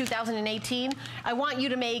 31st, 2018. I want you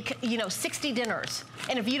to make, 60 dinners.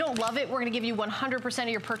 And if you don't love it, we're going to give you 100% of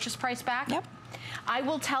your purchase price back. Yep. I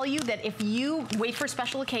will tell you that if you wait for a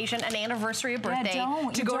special occasion, an anniversary, a birthday,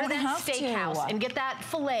 to go to that steakhouse and get that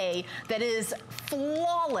filet that is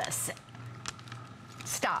flawless,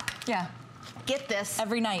 stop. Yeah. Get this.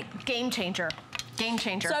 Every night. Game changer. Game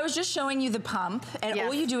changer. So I was just showing you the pump, and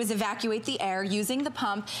all you do is evacuate the air using the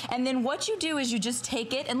pump, and then what you do is you just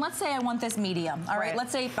take it, and let's say I want this medium, all right?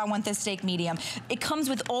 Let's say I want this steak medium. It comes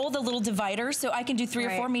with all the little dividers, so I can do 3 or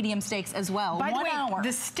 4 medium steaks as well. By the way,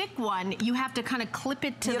 the stick one, you have to kind of clip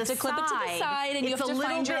it to the side. You have to clip it to the side, and you have to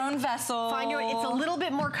find your own vessel. It's a little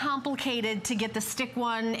bit more complicated to get the stick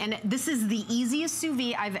one, and this is the easiest sous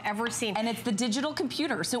vide I've ever seen. And it's the digital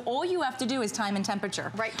computer, so all you have to do is time and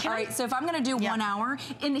temperature. Right. All right, so if I'm gonna do 1 hour,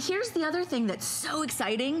 and here's the other thing that's so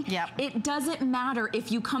exciting. It doesn't matter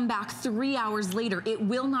if you come back 3 hours later, it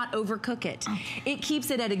will not overcook it. It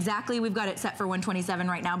keeps it at exactly, we've got it set for 127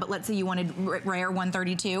 right now, but let's say you wanted rare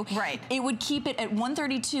 132. Right. It would keep it at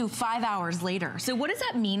 132 5 hours later. So what does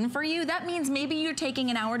that mean for you? That means maybe you're taking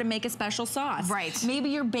an hour to make a special sauce. Right. Maybe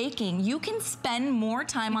you're baking. You can spend more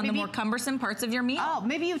time on the more cumbersome parts of your meal. Oh,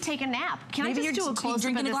 maybe you take a nap. Can I just do a close-up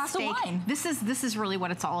drinking of a glass steak? of wine. This is really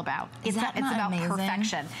what it's all about. It's about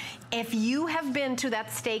perfection. If you have been to that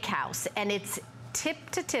steakhouse and it's tip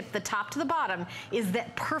to tip, the top to the bottom, is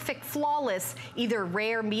that perfect, flawless, either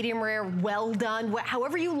rare, medium rare, well done,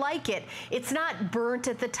 however you like it. It's not burnt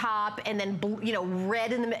at the top and then,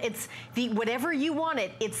 red in the, it's whatever you want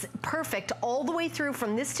it, it's perfect all the way through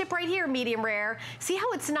from this tip right here, medium rare. See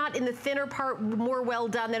how it's not in the thinner part more well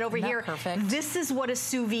done than over here? Perfect. This is what a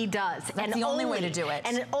sous vide does. That's the only way to do it.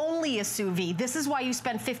 And only a sous vide. This is why you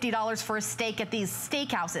spend $50 for a steak at these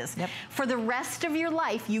steakhouses. For the rest of your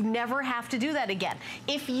life, you never have to do that again.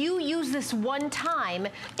 If you use this one time,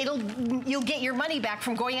 you'll get your money back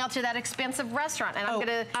from going out to that expensive restaurant. And I'm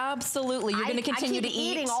gonna absolutely, you're gonna continue to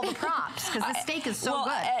eat. Eating all the props because the steak is so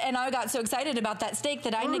good. And I got so excited about that steak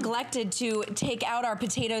that I neglected to take out our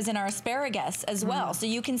potatoes and our asparagus as well. So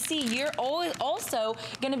you can see you're also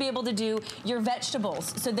gonna be able to do your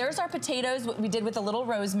vegetables. So there's our potatoes, what we did with a little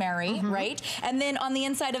rosemary, right? And then on the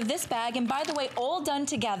inside of this bag, and by the way, all done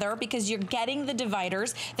together because you're getting the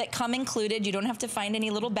dividers that come included. You don't have to find any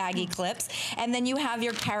little baggy clips. And then you have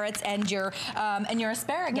your carrots and your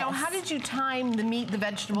asparagus. Now, how did you time the meat, the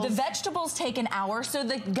vegetables? The vegetables take an hour. So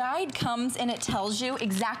the guide comes and it tells you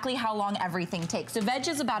exactly how long everything takes. So veg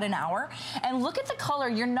is about an hour. And look at the color.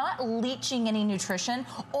 You're not leaching any nutrition.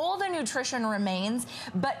 All the nutrition remains.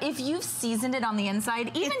 But if you've seasoned it on the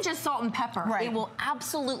inside, even just salt and pepper, it will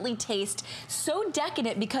absolutely taste so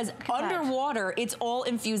decadent because underwater, it's all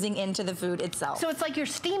infusing into the food itself. So it's like you're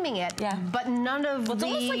steaming it, but none of it's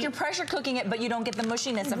almost like you're pressure cooking it, but you don't get the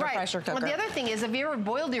mushiness of a pressure cooker. Well, the other thing is, if you ever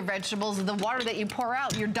boiled your vegetables, the water that you pour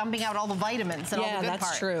out, you're dumping out all the vitamins and all the good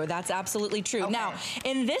that's true. That's absolutely true. Now,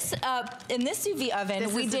 in this sous vide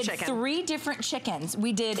oven, we did 3 different chickens.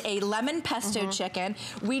 We did a lemon pesto chicken,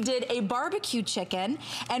 we did a barbecue chicken,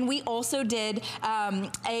 and we also did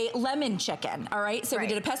a lemon chicken. All right, so we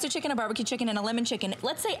did a pesto chicken, a barbecue chicken, and a lemon chicken.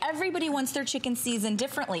 Let's say everybody wants their chicken seasoned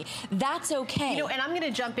differently. That's okay. And I'm going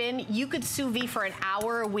to jump in. You could sous sous vide for an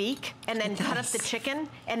hour a week and then cut up the chicken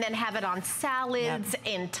and then have it on salads,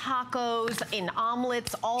 in tacos, in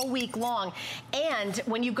omelets all week long. And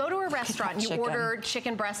when you go to a restaurant and you order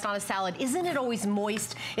chicken breast on a salad, isn't it always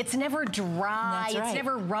moist? It's never dry. It's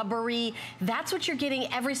never rubbery. That's what you're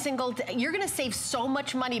getting every single day. You're going to save so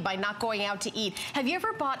much money by not going out to eat. Have you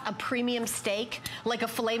ever bought a premium steak, like a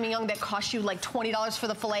filet mignon that costs you like $20 for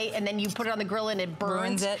the filet, and then you put it on the grill and it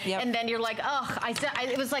burns it, and then you're like, ugh,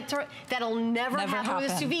 it was like, that'll never happen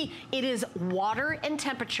with a sous vide. It is water and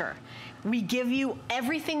temperature. We give you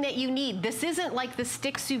everything that you need. This isn't like the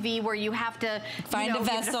stick sous vide where you have to find a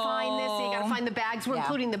vessel. Find this, you gotta find the bags. We're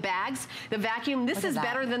including the bags, the vacuum. This is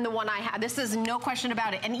better than the one I had. This is no question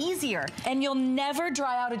about it, and easier. And you'll never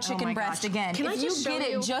dry out a chicken breast again. Can I just get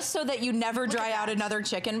it just so that you never dry out another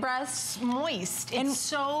chicken breast? It's moist. It's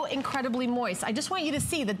so incredibly moist. I just want you to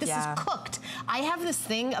see that this is cooked. I have this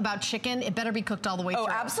thing about chicken. It better be cooked all the way through. Oh,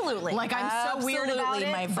 absolutely. Like, I'm so weird about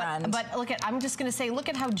it, my friend. But look I'm just gonna say, look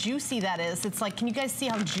at how juicy that is. It's like, can you guys see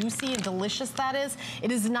how juicy and delicious that is?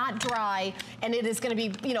 It is not dry, and it is gonna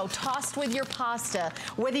be, you know, tossed with your pasta,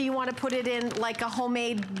 whether you want to put it in like a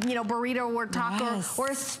homemade, you know, burrito or taco or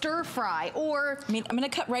a stir fry, or... I mean, I'm gonna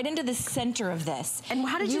cut right into the center of this. And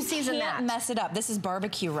how did you season that? You can't mess it up. This is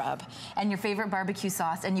barbecue rub and your favorite barbecue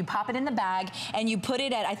sauce, and you pop it in the bag, and you put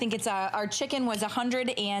it at, I think it's, our chicken was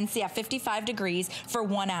 55 degrees for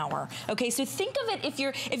 1 hour. Okay, so think of it, if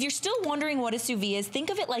you're still wondering what a sous vide is, think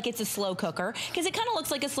of it like it's a slow cooker, because it kind of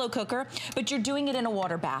looks like a slow cooker, but you're doing it in a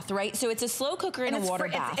water bath, right? So it's a slow cooker in a water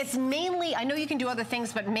bath. It's mainly, I know you can do other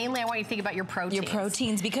things, but mainly I want you to think about your proteins. Your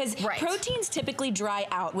proteins, because proteins typically dry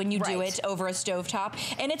out when you do it over a stovetop,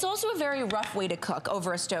 and it's also a very rough way to cook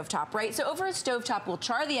over a stovetop, right? So over a stovetop, we'll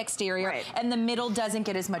char the exterior, and the middle doesn't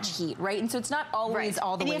get as much heat, right? And so it's not always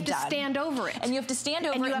all the way done. And you have to stand over it. And you have to stand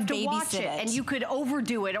over it and you have to watch it. And you could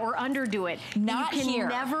overdo it or underdo it. Not here. You can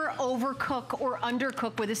never overcook or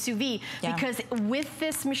undercook with a sous vide, because with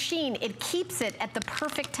this machine, it keeps it at the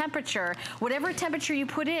perfect temperature. Whatever temperature you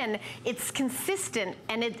put in, it's consistent,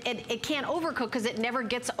 and it can't overcook because it never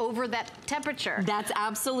gets over that temperature. That's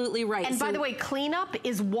absolutely right. And by the way, cleanup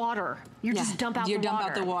is water. You just dump out the water. You dump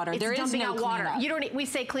out the water. There is no water. You don't. We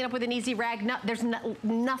say clean up with an easy rag. No, there's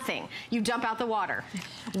nothing. You dump out the water.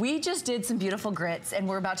 We just did some beautiful grits, and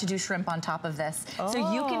we're about to do shrimp on top of this.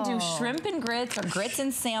 So you can do shrimp and grits, or grits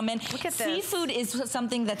and salmon. Look at this. Seafood is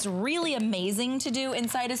something that's really amazing to do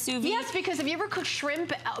inside a sous vide. Yes, because if you ever cook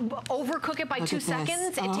shrimp, overcook it by 2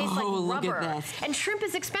 seconds, it tastes like rubber. And shrimp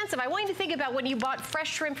is expensive. I want you to think about when you bought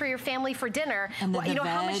fresh shrimp for your family for dinner. And you know,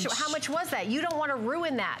 how much was that? You don't want to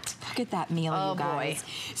ruin that. Look at that meal, you guys.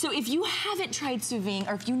 So if you haven't tried sous vide,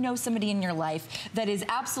 or if you know somebody in your life that is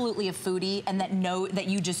absolutely a foodie and that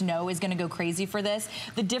you just know is going to go crazy for this,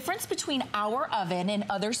 the difference between our oven and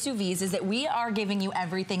other sous vides is that we are giving you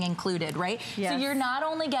everything included, right? Yes. So you're not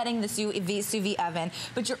only getting the sous vide oven,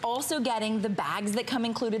 but you're also getting the bags that come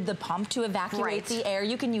included, the pump to evacuate the air.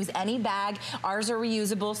 You can use any bag. Ours are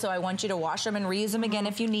reusable, so I want you to wash them and reuse them again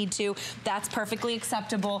if you need to. That's perfectly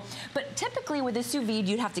acceptable. But typically with a sous vide,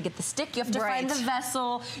 you'd have to get the stick, you have to find the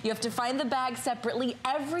vessel, you have to find the bag separately.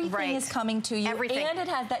 Everything is coming to you. And it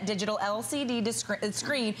has that digital LCD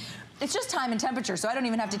screen. It's just time and temperature, so I don't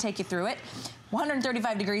even have to take you through it.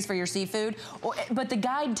 135 degrees for your seafood, but the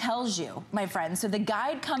guide tells you, my friends, so the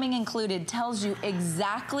guide coming included tells you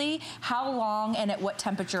exactly how long and at what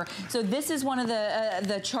temperature. So this is one of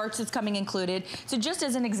the charts that's coming included. So just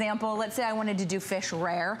as an example, let's say I wanted to do fish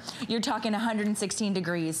rare, you're talking 116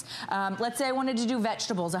 degrees. Let's say I wanted to do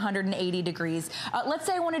vegetables, 180 degrees. Let's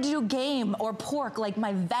say I wanted to do game or pork, like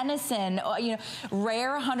my venison, you know,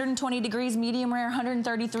 rare, 120 degrees, medium rare,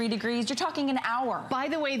 133 degrees. You're talking an hour. By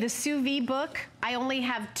the way, the sous vide book, I only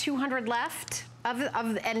have 200 left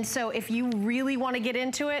and so if you really want to get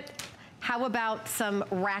into it, how about some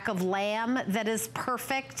rack of lamb that is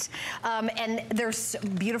perfect? And there's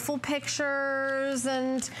beautiful pictures,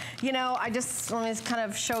 and you know, let me kind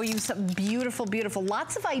of show you some beautiful,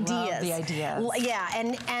 lots of ideas. Love the ideas. Yeah,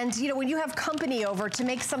 and you know, when you have company over to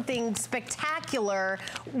make something spectacular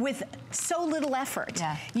with so little effort,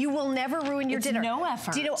 you will never ruin your dinner. No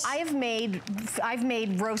effort. Do you know, I've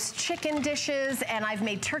made roast chicken dishes, and I've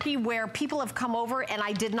made turkey where people have come over and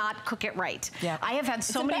I did not cook it right. I have had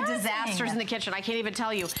so many disasters masters in the kitchen. I can't even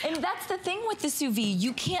tell you. And that's the thing with the sous vide.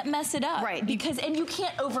 You can't mess it up. Right. And you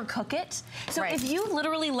can't overcook it. So if you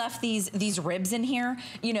literally left these ribs in here,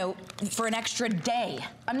 you know, for an extra day,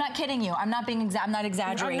 I'm not kidding you. I'm not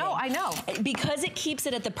exaggerating. No, I know. Because it keeps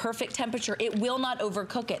it at the perfect temperature, it will not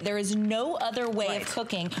overcook it. There is no other way of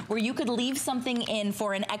cooking where you could leave something in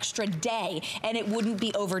for an extra day and it wouldn't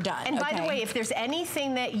be overdone. And by the way, if there's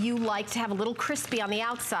anything that you like to have a little crispy on the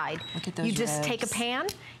outside, you just take a pan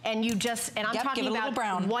and you just, and I'm talking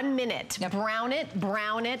about 1 minute. Brown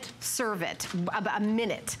it, serve it. A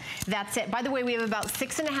minute. That's it. By the way, we have about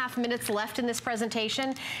 6.5 minutes left in this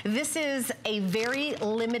presentation. This is a very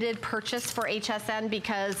limited purchase for HSN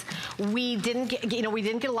because we didn't get, we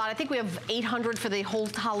didn't get a lot. I think we have 800 for the whole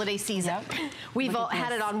holiday season. We've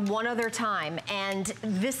had it on one other time, and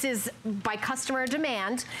this is by customer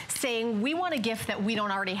demand saying we want a gift that we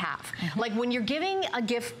don't already have. Like when you're giving a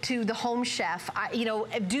gift to the home chef,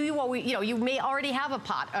 you may already have a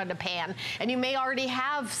pot and a pan, and you may already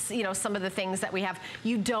have, some of the things that we have.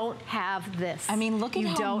 You don't have this. I mean, look at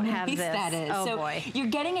how nice that is. Oh, so boy. You're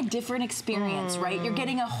getting a different experience, right? You're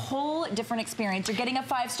getting a whole different experience. You're getting a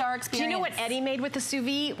 5-star experience. Do you know what Eddie made with the sous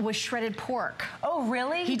vide? Was shredded pork. Oh,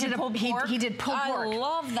 really? He did pulled pork? He did pulled pork. I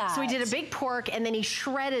love that. So he did a big pork, and then he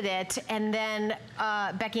shredded it, and then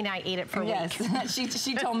Becky and I ate it for a week.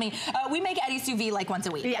 she told me. We make Eddie sous vide like once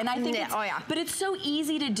a week. And I think but it's so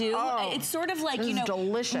easy to do. It's sort of like,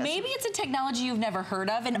 delicious. Maybe it's a technology you've never heard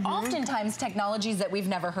of, and oftentimes technologies that we've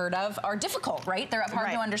never heard of are difficult, right? They're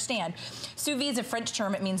hard to understand. Sous vide is a French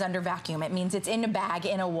term. It means under vacuum. It means it's in a bag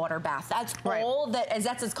in a water bath. That's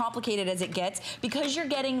that's as complicated as it gets because you're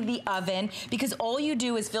getting the oven, because all you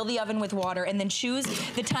do is fill the oven with water and then choose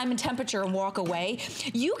the time and temperature and walk away.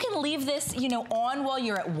 You can leave this, on while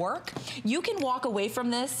you're at work. You can walk away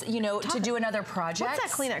from this, to do another project. What's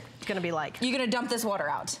that cleaner going to be like? You're going to dump this water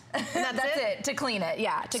out. That's it? To clean it,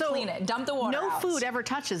 clean it. Dump the water out. No food ever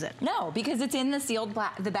touches it. No, because it's in the sealed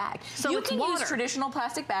the bag. So you can use traditional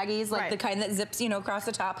plastic baggies, like the kind that zips, across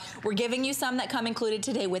the top. We're giving you some that come included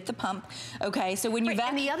today with the pump. Okay, so when you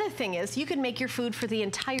and the other thing is, you can make your food for the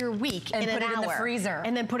entire week in an hour. And put it in the freezer.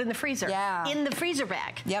 And then put it in the freezer. Yeah. In the freezer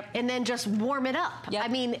bag. Yep. And then just warm it up. Yep. I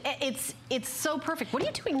mean, it's so perfect. What are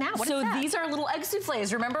you doing now? What is that? These are little egg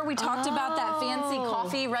souffles. Remember we talked about that fancy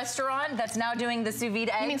coffee restaurant that's now doing the sous vide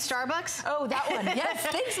eggs? You mean Starbucks? Oh, that one. Yes,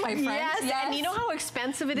 thanks, my friend. Yes, and you know how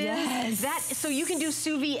expensive it is? So you can do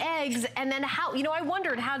sous vide eggs, and then how, I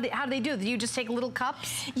wondered how do they do it? Do you just take little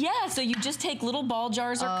cups? Yeah, so you just take little ball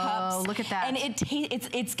jars or cups. Oh, look at that. And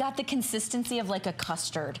it's got the consistency of like a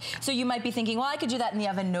custard. So you might be thinking, well, I could do that in the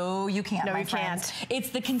oven. No, you can't, No, my you friends. can't. It's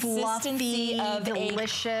the consistency of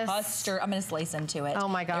delicious a custard. I'm going to slice into it. Oh,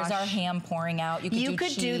 my gosh. There's our ham pouring out. You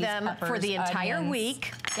could do them peppers, for the entire onions.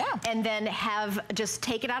 week. Yeah. And then just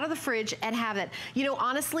take it out of the fridge and have it.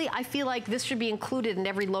 Honestly, I feel like this should be included in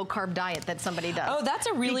every low-carb diet that somebody does. Oh, that's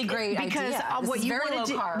a really great idea. Because what you want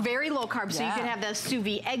to do, very low carb. So you can have the sous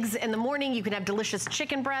vide eggs in the morning. You can have delicious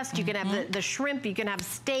chicken breast. You can have the shrimp. You can have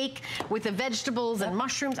steak with the vegetables and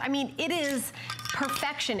mushrooms. I mean, it is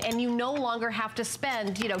perfection, and you no longer have to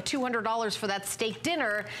spend, $200 for that steak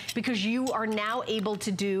dinner because you are now able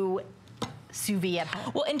to do sous vide at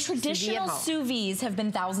home. Well, and traditional sous vides have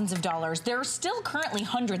been thousands of dollars. They're still currently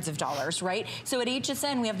hundreds of dollars, right? So at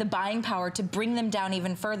HSN, we have the buying power to bring them down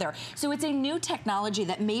even further. So it's a new technology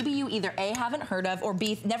that maybe you either A, haven't heard of, or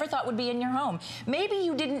B, never thought would be in your home. Maybe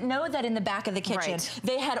you didn't know that in the back of the kitchen,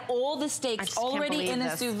 they had all the steaks already in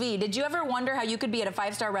the sous vide. Did you ever wonder how you could be at a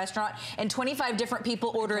 5-star restaurant and 25 different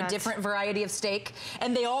people order a different variety of steak,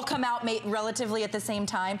 and they all come out made relatively at the same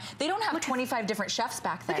time? They don't have 25 different chefs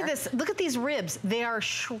back there. Look at this. Look at these ribs. They are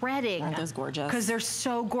shredding. Aren't those gorgeous? Because they're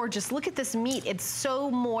so gorgeous. Look at this meat. It's so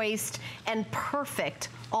moist and perfect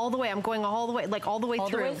all the way. I'm going all the way, all the way through. All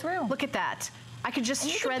the way through. Look at that. I could just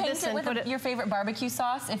shred this and put it your favorite barbecue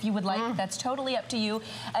sauce if you would like. That's totally up to you.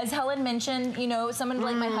 As Helen mentioned, someone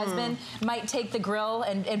like my husband might take the grill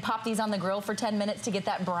and pop these on the grill for 10 minutes to get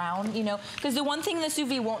that brown, because the one thing the sous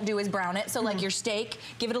vide won't do is brown it. So like your steak,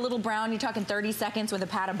 give it a little brown. You're talking 30 seconds with a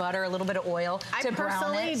pat of butter, a little bit of oil to brown it. I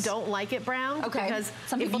personally don't like it browned because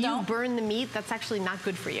if you burn the meat, that's actually not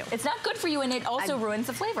good for you. It's not good for you, and it also ruins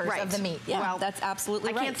the flavors of the meat. Yeah, well, that's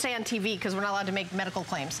absolutely right. I can't say on TV because we're not allowed to make medical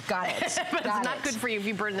claims. Got it. But it's not good for you if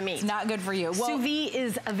you burn the meat. It's not good for you. Well, sous vide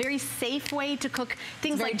is a very safe way to cook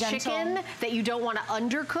things like chicken that you don't want to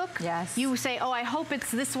undercook. Yes. You say, oh, I hope it's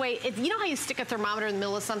this way. You know how you stick a thermometer in the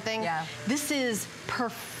middle of something? Yeah. This is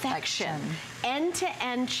perfection.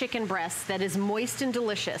 end-to-end chicken breast that is moist and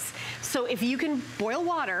delicious. So if you can boil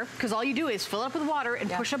water, because all you do is fill it up with water and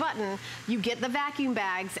push a button, you get the vacuum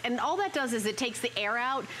bags, and all that does is it takes the air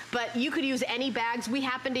out, but you could use any bags. We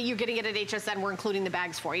happen to, you're getting it at HSN, we're including the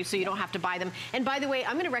bags for you, so you don't have to buy them. And by the way,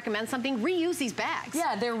 I'm gonna recommend something, reuse these bags.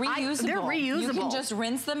 Yeah, they're reusable. They're reusable. You can just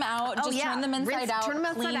rinse them out, turn them inside out, turn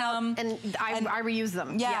them clean inside out, them. and I reuse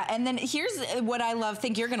them. Yeah, and then here's what I love,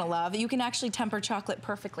 think you're gonna love. You can actually temper chocolate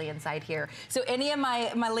perfectly inside here. So any of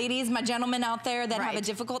my ladies, my gentlemen out there that have a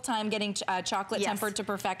difficult time getting chocolate tempered to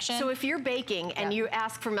perfection. So if you're baking and you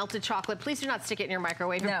ask for melted chocolate, please do not stick it in your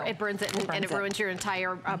microwave. No. It burns it and it ruins your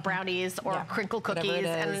entire brownies or crinkle cookies.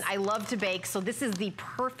 And I love to bake, so this is the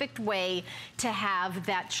perfect way to have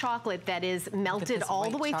that chocolate that is melted all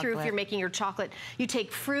the way through. If you're making your chocolate, you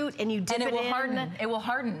take fruit and you dip it in. And it will harden. It will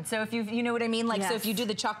harden. So if you know what I mean? Like, so if you do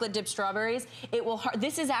the chocolate dipped strawberries, it will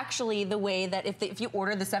this is actually the way that if you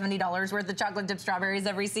order the $70 worth of chocolate dipped strawberries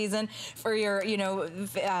every season for your, you know,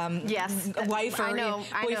 wife or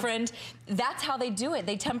boyfriend, that's how they do it.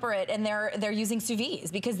 They temper it, and they're using sous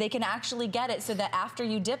vide because they can actually get it so that after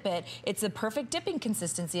you dip it, it's a perfect dipping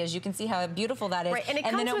consistency. As you can see how beautiful that is. Right.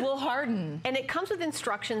 And then it will harden. And it comes with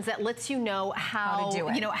instructions that lets you know how to do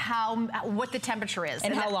it. You know, what the temperature is.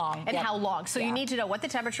 And how long. And how long. So you need to know what the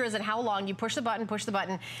temperature is and how long. You push the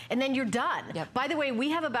button, and then you're done. By the way, we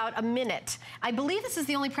have about a minute. I believe this is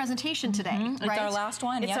the only presentation today, right? It's our last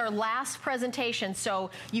one, It's our last presentation. So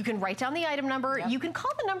you can write down the item number. You can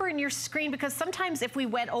call the number in your screen, because sometimes if we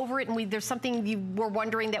went over it and there's something you were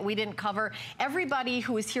wondering that we didn't cover, everybody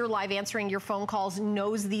who is here live answering your phone calls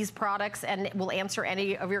knows these products and will answer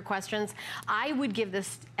any of your questions. I would give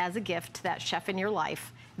this as a gift to that chef in your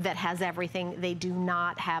life that has everything. They do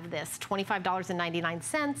not have this.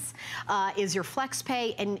 $25.99 is your flex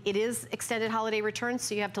pay, and it is extended holiday returns,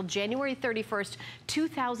 so you have till January 31st,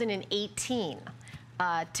 2018.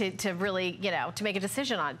 To really, you know, to make a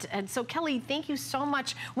decision on it. And so, Kelly, thank you so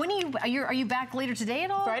much. When are you back later today at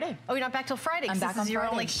all? Friday. Oh, you're not back till Friday? I'm back on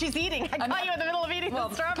Friday. Like, she's eating. I caught you in the middle of eating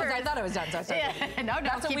the strawberries. Because I thought it was done, so I started eating. No,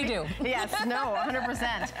 that's what we do. Yes, no,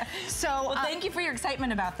 100%. So, well, thank you for your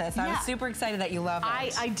excitement about this. I was super excited that you love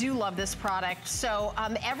it. I do love this product. So,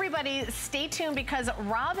 everybody, stay tuned, because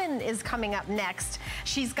Robin is coming up next.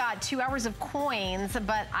 She's got 2 hours of coins,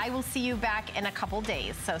 but I will see you back in a couple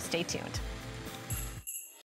days. So, stay tuned.